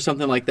movie or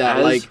something like that.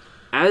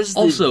 As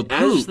the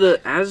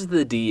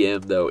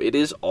DM though, it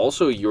is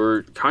also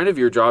your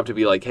job to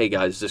be like, hey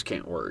guys, this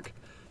can't work.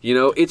 You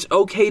know, it's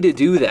okay to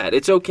do that.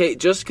 It's okay.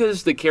 Just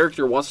because the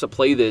character wants to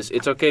play this,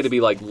 it's okay to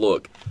be like,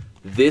 look,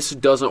 this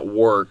doesn't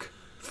work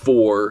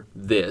for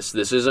this.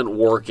 This isn't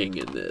working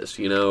in this,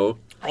 you know?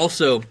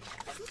 Also,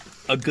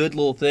 a good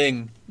little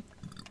thing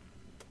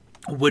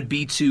would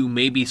be to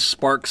maybe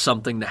spark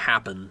something to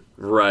happen.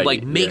 Right.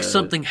 Like, make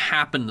something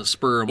happen to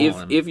spur them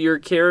on. If your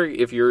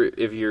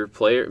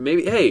player,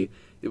 maybe, hey...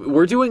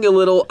 We're doing a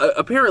little.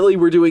 Apparently,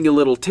 we're doing a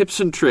little tips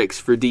and tricks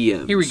for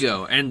DMs. Here we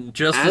go. And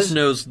Justice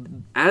knows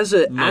most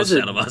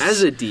out of us.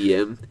 As a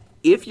DM,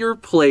 if your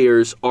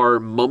players are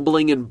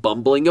mumbling and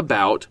bumbling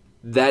about,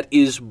 that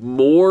is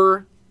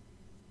more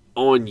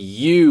on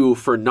you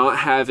for not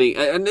having.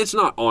 And it's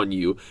not on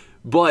you,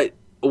 but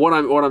what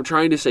I'm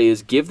trying to say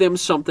is give them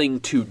something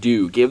to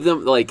do. Give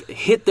them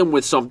hit them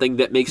with something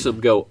that makes them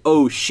go,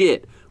 "Oh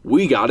shit,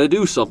 we got to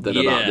do something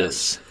about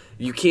this."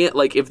 You can't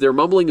if they're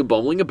mumbling and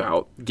bumbling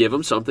about, give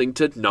them something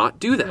to not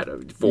do that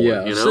for.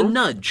 Yeah. You know, It's a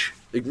nudge.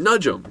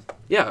 Nudge them.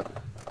 Yeah.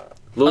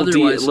 Little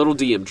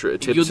DM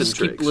tips You'll just and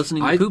tricks. keep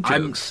listening to poop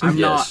jokes.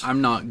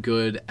 I'm not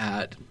good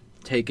at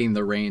taking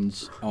the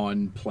reins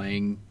on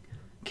playing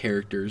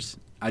characters.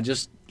 I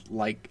just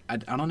I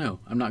don't know.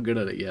 I'm not good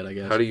at it yet, I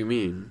guess. How do you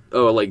mean?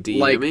 Oh,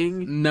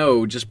 DMing?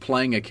 No, just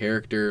playing a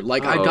character. I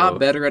got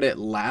better at it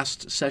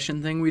last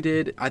session thing we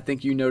did. I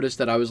think you noticed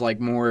that I was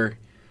more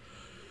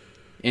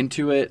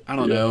into it. I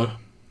don't know.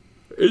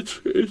 It's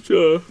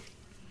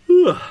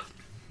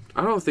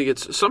I don't think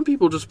it's... Some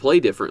people just play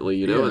differently,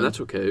 you know, and that's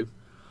okay.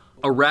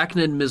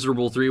 Arachnid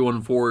Miserable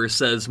 314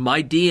 says,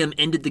 my DM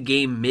ended the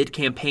game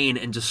mid-campaign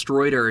and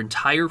destroyed our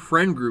entire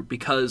friend group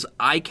because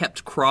I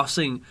kept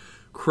crossing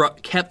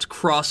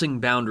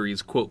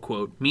boundaries, quote,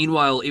 quote.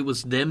 Meanwhile, it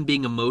was them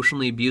being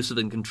emotionally abusive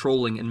and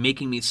controlling and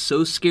making me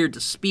so scared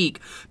to speak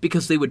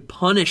because they would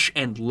punish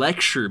and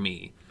lecture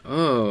me.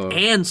 Oh.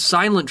 And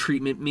silent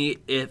treatment me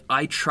if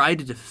I tried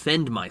to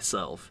defend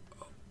myself.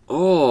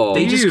 Oh.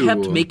 They just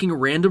kept making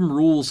random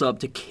rules up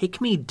to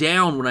kick me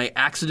down when I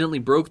accidentally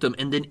broke them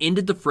and then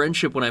ended the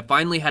friendship when I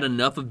finally had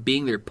enough of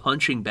being their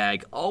punching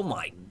bag. Oh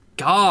my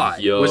God.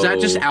 Yo. Was that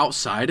just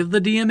outside of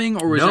the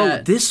DMing, or was No,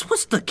 that... this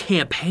was the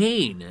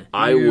campaign.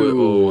 I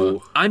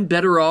would... I'm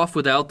better off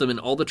without them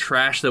and all the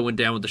trash that went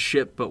down with the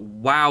ship, but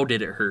wow,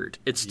 did it hurt.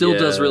 It still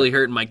does really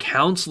hurt, and my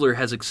counselor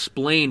has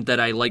explained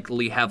that I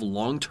likely have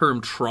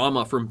long-term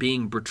trauma from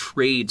being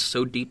betrayed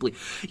so deeply.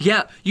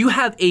 Yeah, you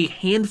have a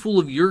handful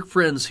of your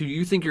friends who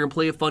you think you're going to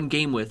play a fun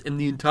game with, and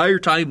the entire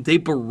time they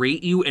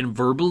berate you and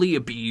verbally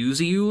abuse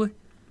you.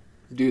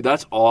 Dude,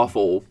 that's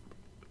awful.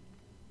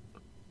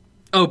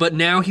 Oh, but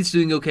now he's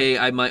doing okay.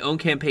 I have my own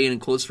campaign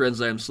and close friends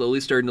that I'm slowly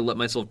starting to let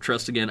myself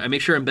trust again. I make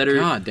sure I'm better.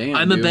 God damn,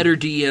 I'm a dude. better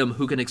DM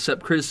who can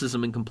accept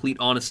criticism in complete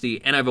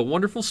honesty, and I have a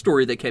wonderful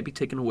story that can't be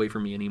taken away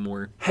from me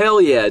anymore.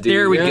 Hell yeah, dude.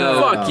 There we go.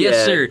 Fuck yeah.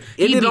 Yes, sir.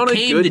 He Ended on a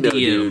became good the note,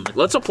 DM. dude.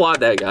 Let's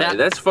applaud that guy.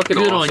 That's fucking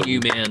good awesome. on you,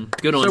 man.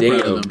 Good on So you.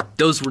 proud of them.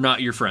 Those were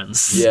not your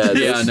friends. Yeah,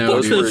 Yeah, no,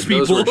 those, dude. were, Those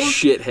those were people.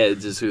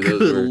 shitheads is who those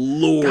Good were.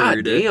 Lord.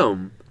 God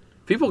damn.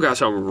 People got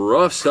some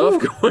rough stuff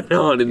going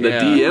on in the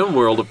Yeah. DM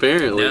world,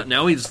 apparently.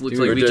 Now he just looks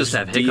Dude, like we or just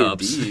have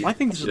hiccups. D&D. I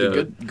think this is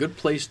a good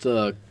place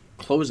to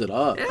close it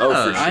up.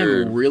 Oh, for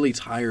sure. I'm really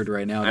tired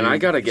right now, And dude. I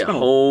gotta get It's been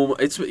home.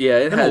 It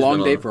has been a long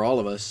been day for all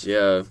of us.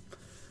 Yeah.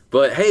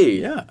 But hey,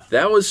 Yeah.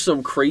 that was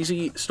some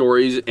crazy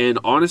stories, and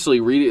honestly,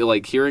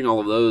 hearing all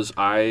of those,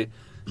 I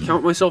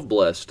count myself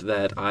blessed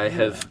that I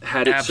have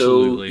had it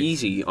Absolutely. so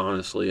easy,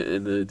 honestly,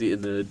 in the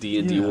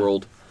D&D Yeah.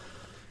 world.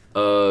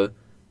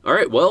 All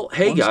right, well,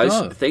 hey Fun guys,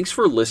 stuff. thanks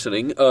for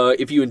listening.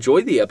 If you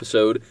enjoyed the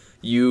episode,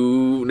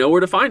 you know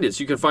where to find us.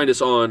 You can find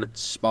us on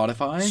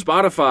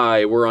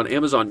Spotify. We're on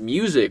Amazon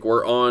Music.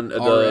 We're on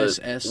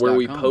RSS.com. where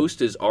we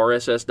post is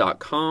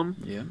rss.com.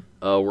 Yeah.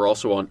 We're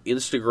also on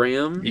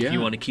Instagram. If Yeah. you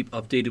want to keep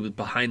updated with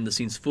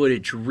behind-the-scenes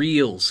footage,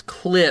 reels,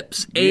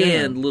 clips, Yeah.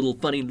 and little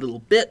funny little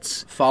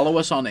bits. Follow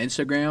us on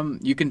Instagram.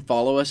 You can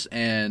follow us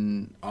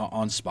and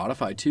on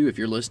Spotify too. If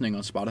you're listening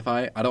on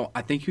Spotify,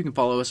 I think you can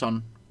follow us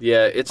on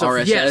Yeah, it's a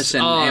RSS yes,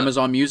 and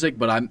Amazon Music,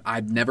 but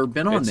I've never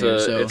been on it's there. a,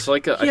 So it's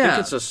like a, I Yeah.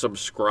 think it's a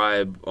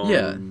subscribe on.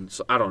 Yeah.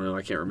 So, I don't know.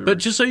 I can't remember. but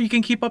just so you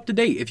can keep up to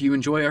date if you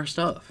enjoy our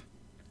stuff.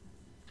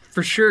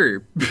 For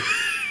sure.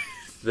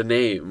 the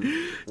name.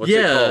 What's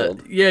it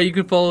called? Yeah, you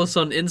can follow us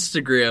on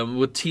Instagram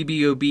with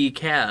TBOB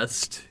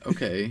Cast.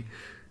 Okay.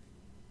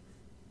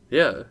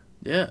 Yeah.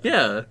 Yeah.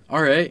 Yeah.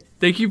 All right.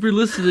 Thank you for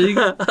listening.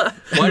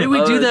 Why did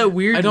we do that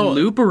weird I don't-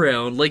 loop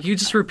around? Like, you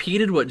just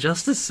repeated what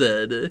Justice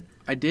said.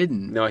 I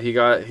didn't. No,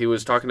 he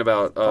was talking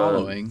about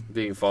Following.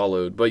 being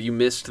followed, but you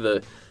missed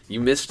the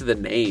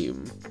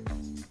name.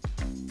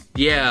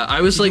 Yeah,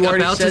 I was like You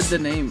already about said to the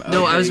name.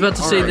 No, I was about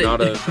to All say right. that.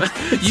 Not a.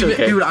 It's You-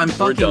 okay. Dude, I'm We're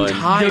fucking done.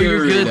 tired. No,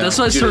 you're good. That's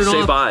why I Dude, started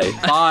say off. bye.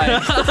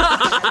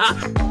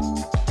 Bye.